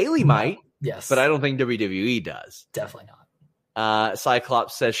think Bayley might. Yes. But I don't think WWE does. Definitely not.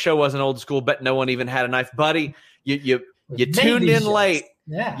 Cyclops says show wasn't old school, but no one even had a knife. Buddy, you tuned in late.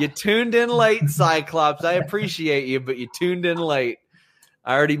 Yeah. You tuned in late, Cyclops. I appreciate you, but you tuned in late.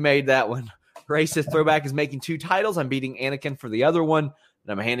 I already made that one. Racist Throwback is making 2 titles. I'm beating Anakin for the other one,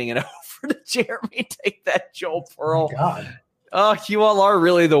 and I'm handing it over to Jeremy. Take that, Joel Pearl. Oh, God. Oh, you all are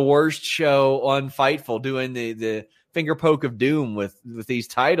really the worst show on Fightful, doing the finger poke of doom with these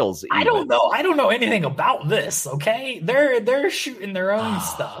titles. Even. I don't know anything about this. Okay, they're shooting their own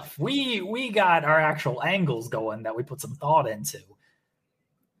stuff. We got our actual angles going that we put some thought into.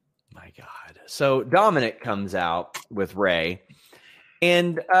 My God. So Dominic comes out with Ray.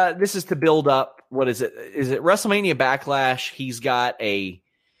 And this is to build up, what is it? Is it WrestleMania Backlash? He's got a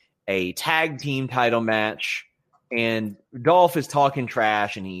tag team title match And Dolph is talking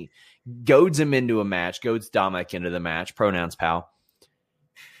trash, and he goads him into a match, goads Dominic into the match, pronouns pal.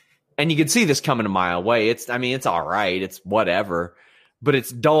 And you can see this coming a mile away. It's all right. It's whatever. But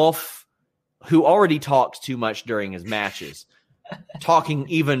it's Dolph, who already talks too much during his matches, talking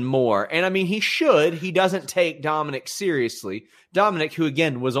even more. And I mean, he should. He doesn't take Dominic seriously. Dominic, who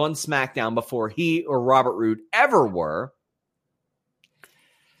again was on SmackDown before he or Robert Roode ever were.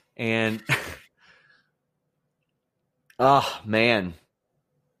 And oh man,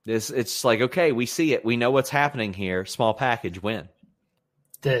 it's like, okay, we see it. We know what's happening here. Small package win.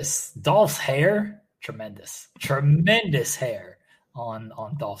 This Dolph's hair, tremendous hair on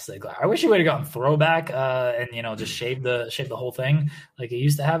Dolph Ziggler. I wish he would have gone throwback and just shaved the whole thing like he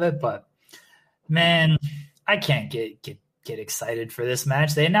used to have it. But man, I can't get excited for this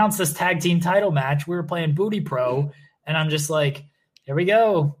match. They announced this tag team title match. We were playing Booty Pro, and I'm just like, here we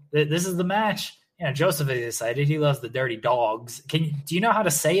go. This is the match. Joseph is excited. He loves the Dirty Dogs. Do you know how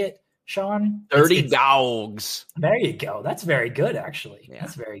to say it, Sean? Dirty Dogs. There you go. That's very good, actually. Yeah.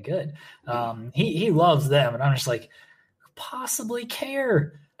 That's very good. He loves them, and I'm just like, possibly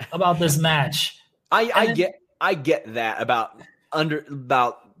care about this match. I get that about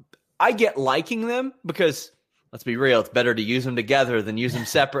I get liking them because let's be real, it's better to use them together than use them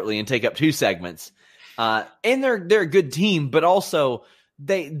separately and take up two segments. And they're a good team, but also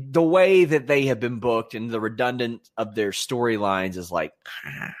the way that they have been booked and the redundant of their storylines is like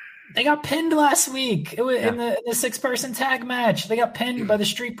they got pinned last week. It was in the 6-person tag match. They got pinned by the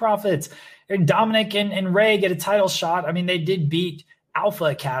Street Profits. And Dominic and Ray get a title shot. I mean, they did beat Alpha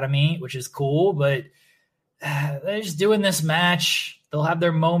Academy, which is cool, but they're just doing this match. They'll have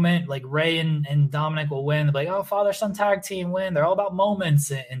their moment. Like Ray and Dominic will win. They'll be like, oh, father-son tag team win. They're all about moments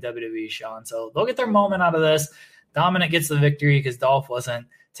in WWE, Sean. So they'll get their moment out of this. Dominic gets the victory because Dolph wasn't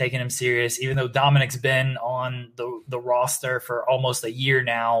taking him serious, even though Dominic's been on the roster for almost a year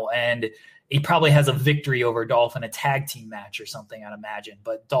now, and he probably has a victory over Dolph in a tag team match or something, I'd imagine.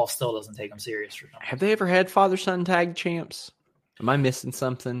 But Dolph still doesn't take him serious for something. Have they ever had father-son tag champs? Am I missing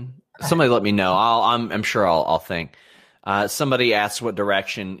something? Somebody let me know. I'm sure I'll think. Somebody asked what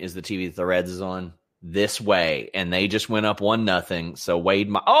direction is the TV that the Reds is on. This way, and they just went up 1-0. So Wade,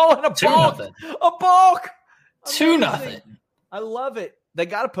 and a balk, a balk, 2-0. I love it. They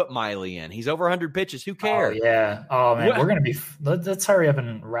got to put Miley in. He's over 100 pitches. Who cares? Oh yeah. Oh man, we're gonna be. Let's hurry up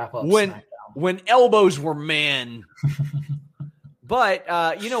and wrap up. When elbows were men.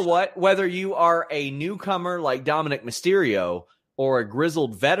 But you know what? Whether you are a newcomer like Dominic Mysterio or a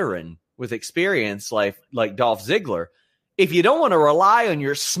grizzled veteran with experience like Dolph Ziggler, if you don't want to rely on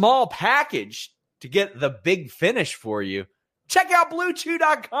your small package to get the big finish for you, check out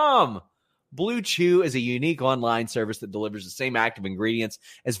BlueChew.com. Blue Chew is a unique online service that delivers the same active ingredients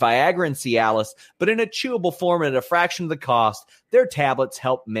as Viagra and Cialis, but in a chewable form and at a fraction of the cost. Their tablets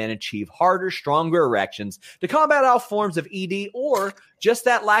help men achieve harder, stronger erections to combat all forms of ED or just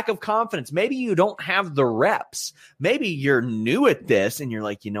that lack of confidence. Maybe you don't have the reps. Maybe you're new at this and you're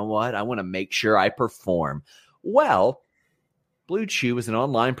like, you know what? I want to make sure I perform. Well, Blue Chew is an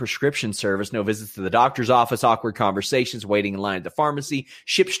online prescription service. No visits to the doctor's office, awkward conversations, waiting in line at the pharmacy.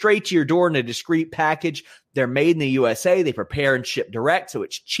 Shipped straight to your door in a discreet package. They're made in the USA. They prepare and ship direct, so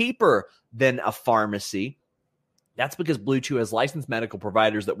it's cheaper than a pharmacy. That's because Blue Chew has licensed medical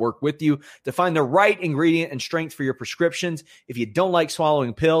providers that work with you to find the right ingredient and strength for your prescriptions. If you don't like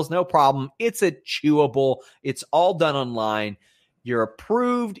swallowing pills, no problem. It's a chewable. It's all done online. You're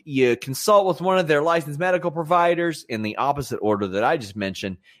approved. You consult with one of their licensed medical providers in the opposite order that I just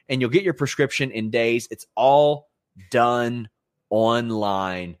mentioned, and you'll get your prescription in days. It's all done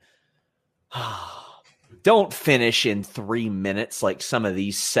online. Don't finish in 3 minutes like some of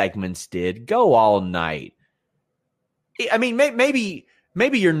these segments did. Go all night. I mean, maybe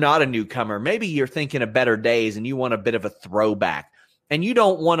you're not a newcomer. Maybe you're thinking of better days and you want a bit of a throwback, and you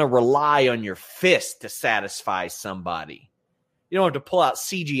don't want to rely on your fist to satisfy somebody. You don't have to pull out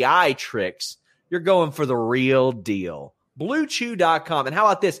CGI tricks. You're going for the real deal. BlueChew.com. And how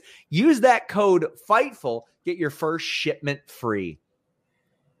about this? Use that code FIGHTFUL. Get your first shipment free.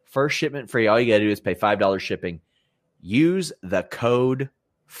 First shipment free. All you got to do is pay $5 shipping. Use the code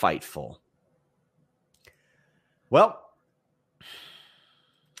FIGHTFUL. Well,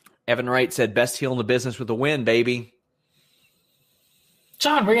 Evan Wright said, best heel in the business with a win, baby.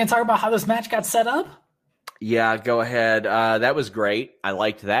 John, we're going to talk about how this match got set up? Yeah, go ahead. That was great. I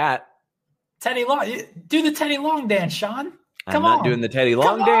liked that. Teddy Long. Do the Teddy Long dance, Sean. I'm not doing the Teddy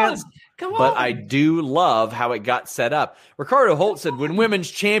Long dance. Come on. But I do love how it got set up. Ricardo Holt said, when women's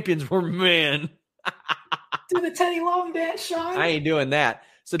champions were men. Do the Teddy Long dance, Sean. I ain't doing that.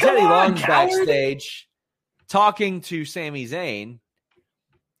 So Teddy Long's backstage talking to Sami Zayn,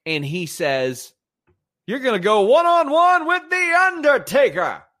 and he says, "You're going to go one-on-one with The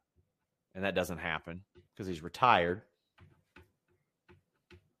Undertaker." And that doesn't happen because he's retired.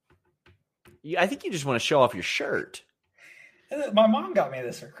 I think you just want to show off your shirt. My mom got me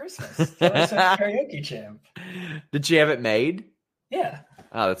this for Christmas. So I said karaoke champ. Did she have it made? Yeah.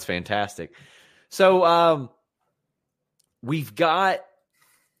 Oh, that's fantastic. So we've got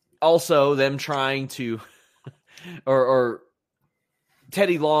also them trying to, or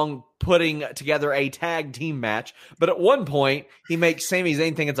Teddy Long putting together a tag team match. But at one point, he makes Sami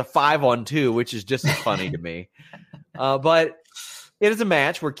Zayn think it's a 5-on-2, which is just funny to me. But it is a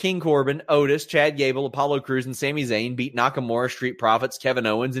match where King Corbin, Otis, Chad Gable, Apollo Crews, and Sami Zayn beat Nakamura, Street Profits, Kevin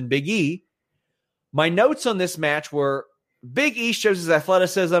Owens, and Big E. My notes on this match were Big E shows his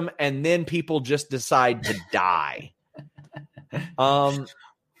athleticism, and then people just decide to die.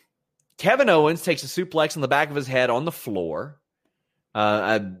 Kevin Owens takes a suplex on the back of his head on the floor.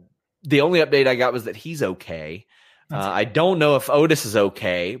 The only update I got was that he's okay. I don't know if Otis is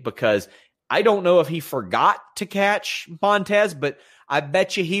okay because I don't know if he forgot to catch Montez, but I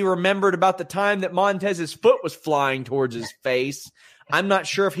bet you he remembered about the time that Montez's foot was flying towards his face. I'm not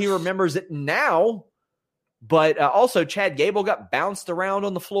sure if he remembers it now, but also Chad Gable got bounced around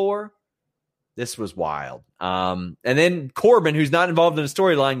on the floor. This was wild. And then Corbin, who's not involved in the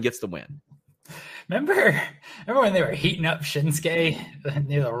storyline, gets the win. Remember when they were heating up Shinsuke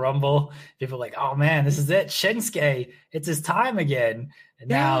near the Rumble? People were like, oh man, this is it. Shinsuke, it's his time again. And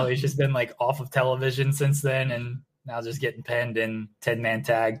now he's just been like off of television since then, and now just getting pinned in 10-man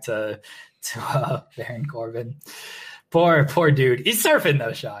tag to Baron Corbin. Poor dude. He's surfing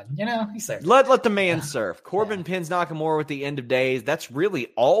though, Sean. You know, he's surfing. Let the man surf. Corbin pins Nakamura with the end of days. That's really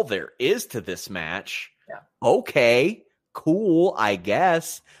all there is to this match. Yeah. Okay, cool, I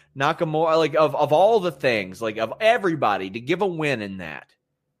guess. Nakamura, like of all the things, like of everybody to give a win in that,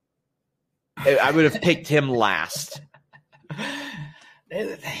 I would have picked him last.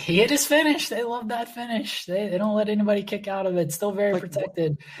 He hit his finish. They love that finish. They don't let anybody kick out of it. It's still very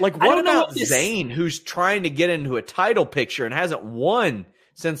protected. What about Zayn, who's trying to get into a title picture and hasn't won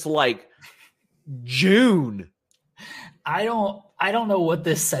since like June? I don't know what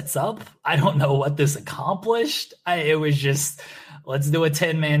this sets up. I don't know what this accomplished. It was just, let's do a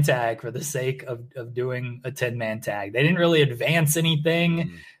 10-man tag for the sake of doing a 10-man tag. They didn't really advance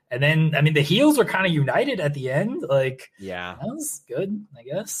anything. And then, I mean, the heels were kind of united at the end. Like, yeah, that was good, I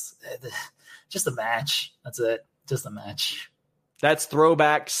guess. Just a match. That's it. Just a match. That's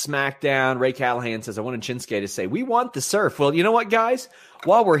throwback SmackDown. Ray Callahan says, I wanted Shinsuke to say, we want the surf. Well, you know what, guys?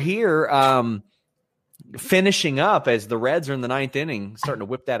 While we're here, finishing up as the Reds are in the 9th inning, starting to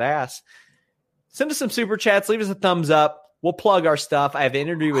whip that ass, send us some super chats. Leave us a thumbs up. We'll plug our stuff. I have an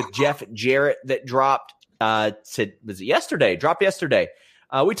interview with Jeff Jarrett that dropped yesterday. Dropped yesterday.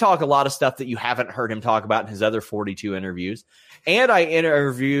 We talk a lot of stuff that you haven't heard him talk about in his other 42 interviews. And I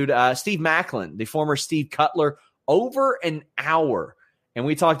interviewed Steve Macklin, the former Steve Cutler, over an hour. And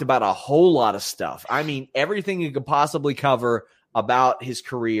we talked about a whole lot of stuff. I mean, everything you could possibly cover about his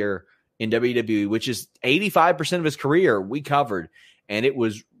career in WWE, which is 85% of his career, we covered. And it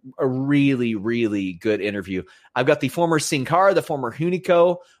was a really, really good interview. I've got the former Sin Cara, the former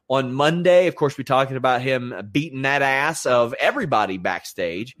Hunico on Monday. Of course, we talked about him beating that ass of everybody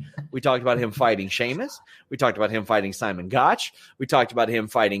backstage. We talked about him fighting Sheamus. We talked about him fighting Simon Gotch. We talked about him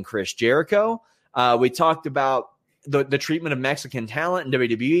fighting Chris Jericho. We talked about the treatment of Mexican talent in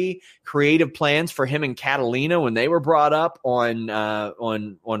WWE, creative plans for him and Catalina when they were brought up on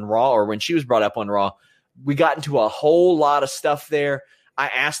Raw, or when she was brought up on Raw. We got into a whole lot of stuff there. I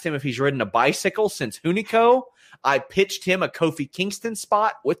asked him if he's ridden a bicycle since Hunico. I pitched him a Kofi Kingston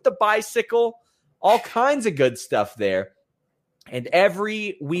spot with the bicycle. All kinds of good stuff there. And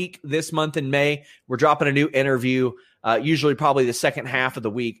every week this month in May, we're dropping a new interview, usually probably the second half of the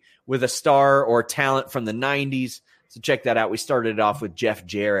week, with a star or talent from the 90s. So check that out. We started it off with Jeff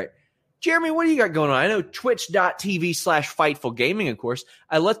Jarrett. Jeremy, what do you got going on? I know twitch.tv/Fightful Gaming, of course.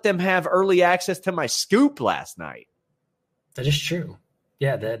 I let them have early access to my scoop last night. That is true.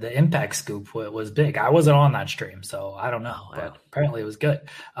 Yeah, the Impact scoop was big. I wasn't on that stream, so I don't know. But apparently it was good.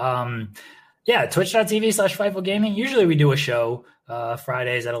 Yeah, twitch.tv/Fightful Gaming. Usually we do a show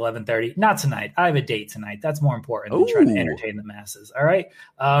Fridays at 11:30. Not tonight. I have a date tonight. That's more important than trying to entertain the masses. All right.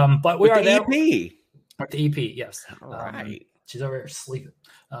 But we are there. EP. With the EP, yes. All right. She's over here sleeping.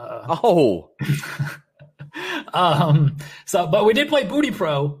 But we did play Booty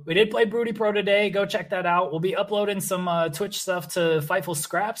Pro. Today. Go check that out. We'll be uploading some Twitch stuff to Fightful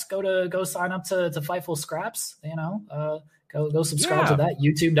Scraps. Go sign up to Fightful Scraps. Go subscribe to that.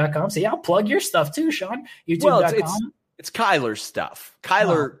 YouTube.com. So I'll plug your stuff too, Sean. YouTube.com. Well, it's Kyler's stuff.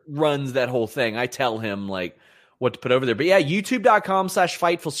 Kyler runs that whole thing. I tell him like what to put over there. But yeah,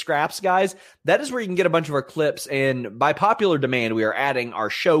 youtube.com/Fightful Scraps, guys. That is where you can get a bunch of our clips. And by popular demand, we are adding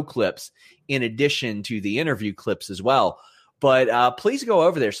our show clips in addition to the interview clips as well. But please go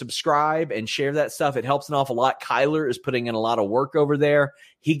over there, subscribe, and share that stuff. It helps an awful lot. Kyler is putting in a lot of work over there.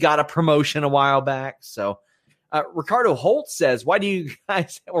 He got a promotion a while back. So Ricardo Holt says, why do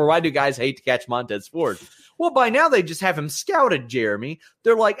guys hate to catch Montez Ford? Well, by now they just have him scouted, Jeremy.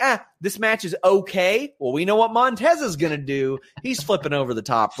 They're like, this match is okay. Well, we know what Montez is going to do. He's flipping over the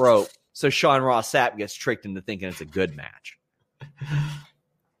top rope. So Sean Ross Sapp gets tricked into thinking it's a good match.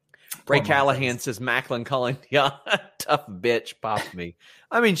 Ray Callahan says, Macklin calling Diana a tough bitch popped me.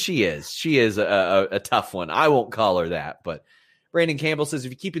 I mean, she is. She is a tough one. I won't call her that. But Brandon Campbell says,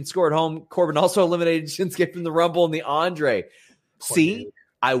 if you keep score at home, Corbin also eliminated Shinsuke from the Rumble and the Andre. See,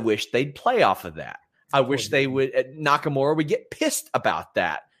 I wish they'd play off of that. I wish they would. Nakamura would get pissed about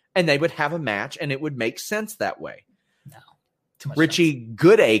that, and they would have a match, and it would make sense that way. No, too much Richie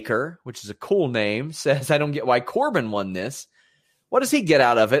Goodacre, which is a cool name, says, I don't get why Corbin won this. What does he get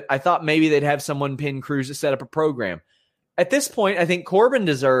out of it? I thought maybe they'd have someone pin Cruz to set up a program. At this point, I think Corbin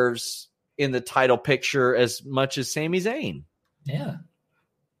deserves in the title picture as much as Sami Zayn. Yeah.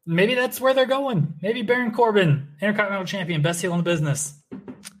 Maybe that's where they're going. Maybe Baron Corbin, Intercontinental Champion, best heel in the business.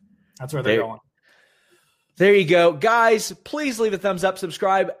 That's where they're going. There you go. Guys, please leave a thumbs up,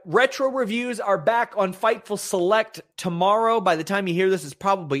 subscribe. Retro reviews are back on Fightful Select tomorrow. By the time you hear this, it's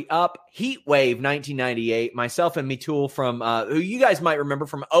probably up. Heatwave 1998. Myself and Mitul from, who you guys might remember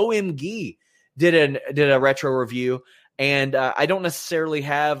from OMG, did a retro review. And I don't necessarily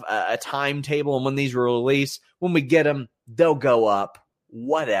have a timetable on when these will release. When we get them, they'll go up.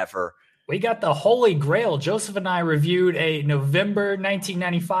 Whatever. We got the Holy Grail. Joseph and I reviewed a November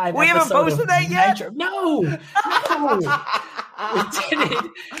 1995 We haven't posted that yet? No. We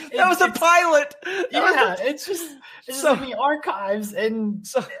didn't. That was a pilot. Yeah, it's just in the archives, and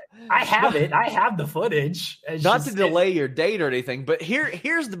I have it. I have the footage. Not to delay your date or anything, but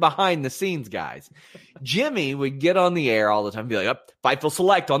here's the behind the scenes, guys. Jimmy would get on the air all the time, be like, Fightful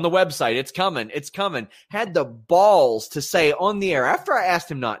Select on the website. It's coming. Had the balls to say on the air after I asked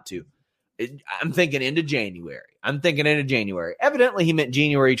him not to. I'm thinking into January. Evidently, he meant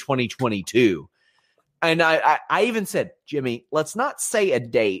January 2022. And I even said, Jimmy, let's not say a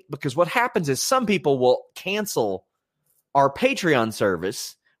date, because what happens is some people will cancel our Patreon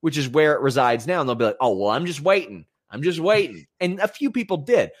service, which is where it resides now. And they'll be like, oh, well, I'm just waiting. And a few people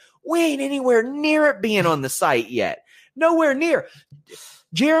did. We ain't anywhere near it being on the site yet. Nowhere near.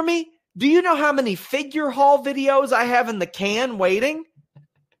 Jeremy, do you know how many Figure Hall videos I have in the can waiting?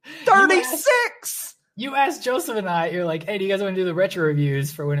 36. You asked Joseph and I, you're like, hey, do you guys want to do the retro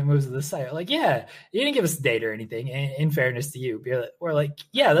reviews for when it moves to the site? We're like, yeah. You didn't give us a date or anything, in fairness to you. We're like,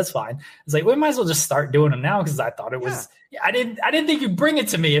 yeah, that's fine. It's like, we might as well just start doing them now, because I thought it was I didn't think you'd bring it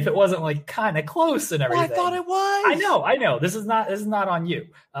to me if it wasn't like kind of close and everything. Well, I thought it was. I know. This is not on you.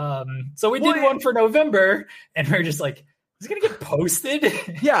 So we did one for November, and we're just like, is it gonna get posted?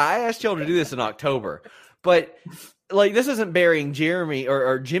 Yeah, I asked y'all to do this in October. But like, this isn't burying Jeremy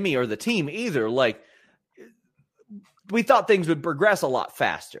or Jimmy or the team either. Like, we thought things would progress a lot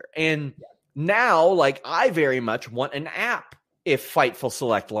faster. And now, like, I very much want an app if Fightful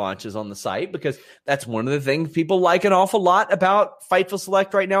Select launches on the site, because that's one of the things people like an awful lot about Fightful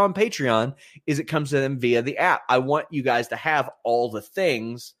Select right now on Patreon is it comes to them via the app. I want you guys to have all the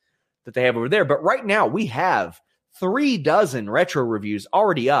things that they have over there. But right now we have 36 retro reviews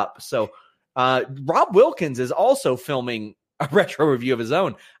already up. So Rob Wilkins is also filming a retro review of his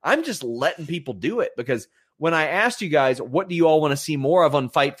own. I'm just letting people do it, because when I asked you guys, what do you all want to see more of on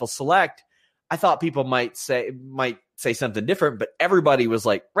Fightful Select, I thought people might say something different, but everybody was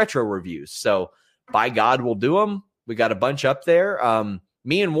like retro reviews. So by God, we'll do them. We got a bunch up there.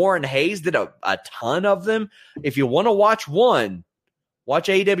 Me and Warren Hayes did a ton of them. If you want to watch one, watch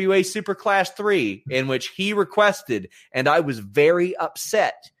AWA Super Class 3, in which he requested, and I was very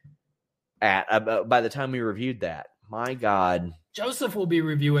upset at by the time we reviewed that. My God. Joseph will be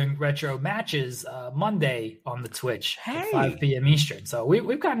reviewing retro matches Monday on the Twitch at 5 p.m. Eastern. So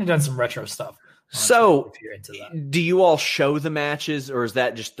we've kind of done some retro stuff. So if you're into that. Do you all show the matches, or is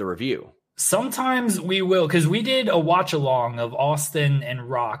that just the review? Sometimes we will, because we did a watch along of Austin and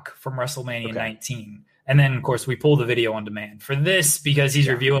Rock from WrestleMania 19. And then, of course, we pull the video on demand. For this, because he's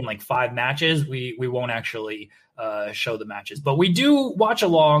reviewing like 5 matches, we won't actually show the matches. But we do watch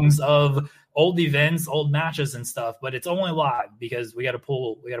alongs of old events, old matches and stuff, but it's only live because we got to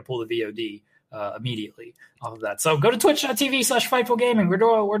pull the VOD immediately off of that. So go to twitch.tv/Fightful Gaming. We're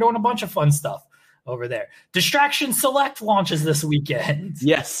doing a bunch of fun stuff over there. Distraction Select launches this weekend.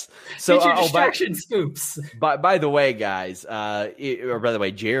 Yes. So Distraction Scoops. By the way, guys,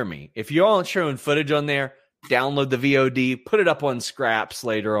 Jeremy, if you aren't showing footage on there, download the VOD, put it up on Scraps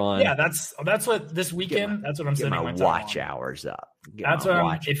later on. Yeah, that's what this weekend. That's what I'm sending my watch hours up. That's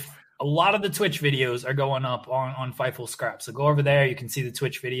what if a lot of the Twitch videos are going up on Fightful Scraps. So go over there. You can see the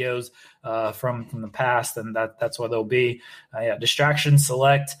Twitch videos from the past, and that's where they'll be. Distraction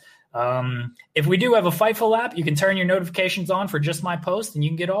Select. If we do have a Fightful app, you can turn your notifications on for just my post, and you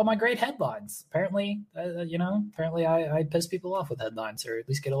can get all my great headlines. Apparently, I piss people off with headlines, or at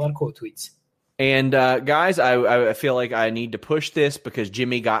least get a lot of quote tweets. And guys, I feel like I need to push this because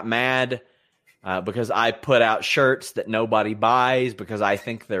Jimmy got mad because I put out shirts that nobody buys because I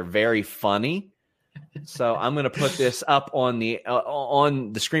think they're very funny. So I'm going to put this up on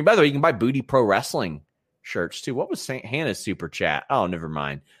the screen. By the way, you can buy Booty Pro Wrestling shirts too. What was Hannah's super chat? Oh, never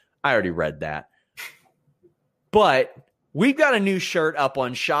mind. I already read that. But we've got a new shirt up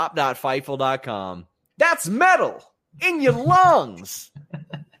on shop.fightful.com. That's metal in your lungs.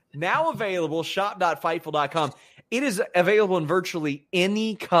 Now available, shop.fightful.com. It is available in virtually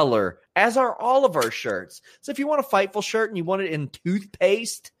any color, as are all of our shirts. So if you want a Fightful shirt and you want it in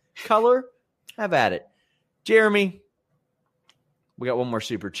toothpaste color, have at it. Jeremy, we got one more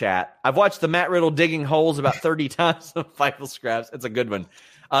super chat. I've watched the Matt Riddle digging holes about 30 times on Fightful Scraps. It's a good one.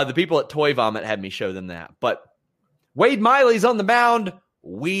 The people at Toy Vomit had me show them that. But Wade Miley's on the mound.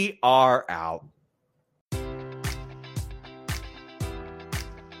 We are out.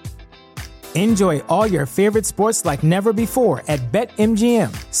 Enjoy all your favorite sports like never before at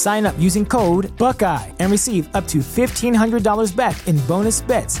BetMGM. Sign up using code Buckeye and receive up to $1,500 back in bonus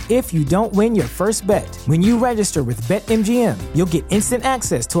bets if you don't win your first bet. When you register with BetMGM, you'll get instant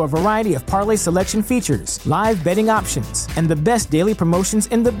access to a variety of parlay selection features, live betting options, and the best daily promotions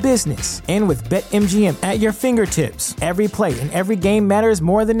in the business. And with BetMGM at your fingertips, every play and every game matters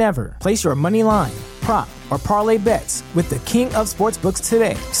more than ever. Place your money line, prop, or parlay bets with the king of sportsbooks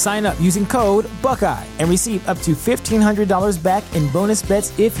today. Sign up using code Buckeye and receive up to $1,500 back in bonus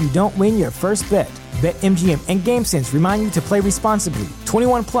bets if you don't win your first bet. BetMGM and GameSense remind you to play responsibly.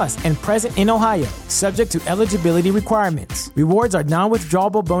 21 plus and present in Ohio, subject to eligibility requirements. Rewards are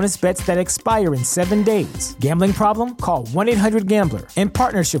non-withdrawable bonus bets that expire in 7 days. Gambling problem? Call 1-800-GAMBLER in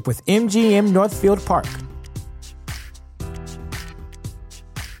partnership with MGM Northfield Park.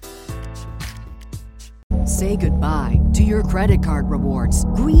 Say goodbye to your credit card rewards.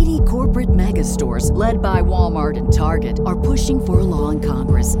 Greedy corporate mega stores, led by Walmart and Target, are pushing for a law in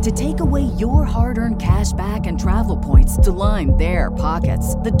Congress to take away your hard-earned cash back and travel points to line their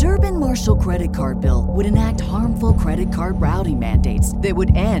pockets. The Durbin-Marshall credit card bill would enact harmful credit card routing mandates that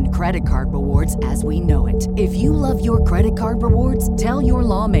would end credit card rewards as we know it. If you love your credit card rewards, tell your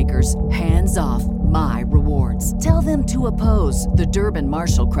lawmakers, hands off my rewards. Tell them to oppose the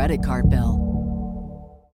Durbin-Marshall credit card bill.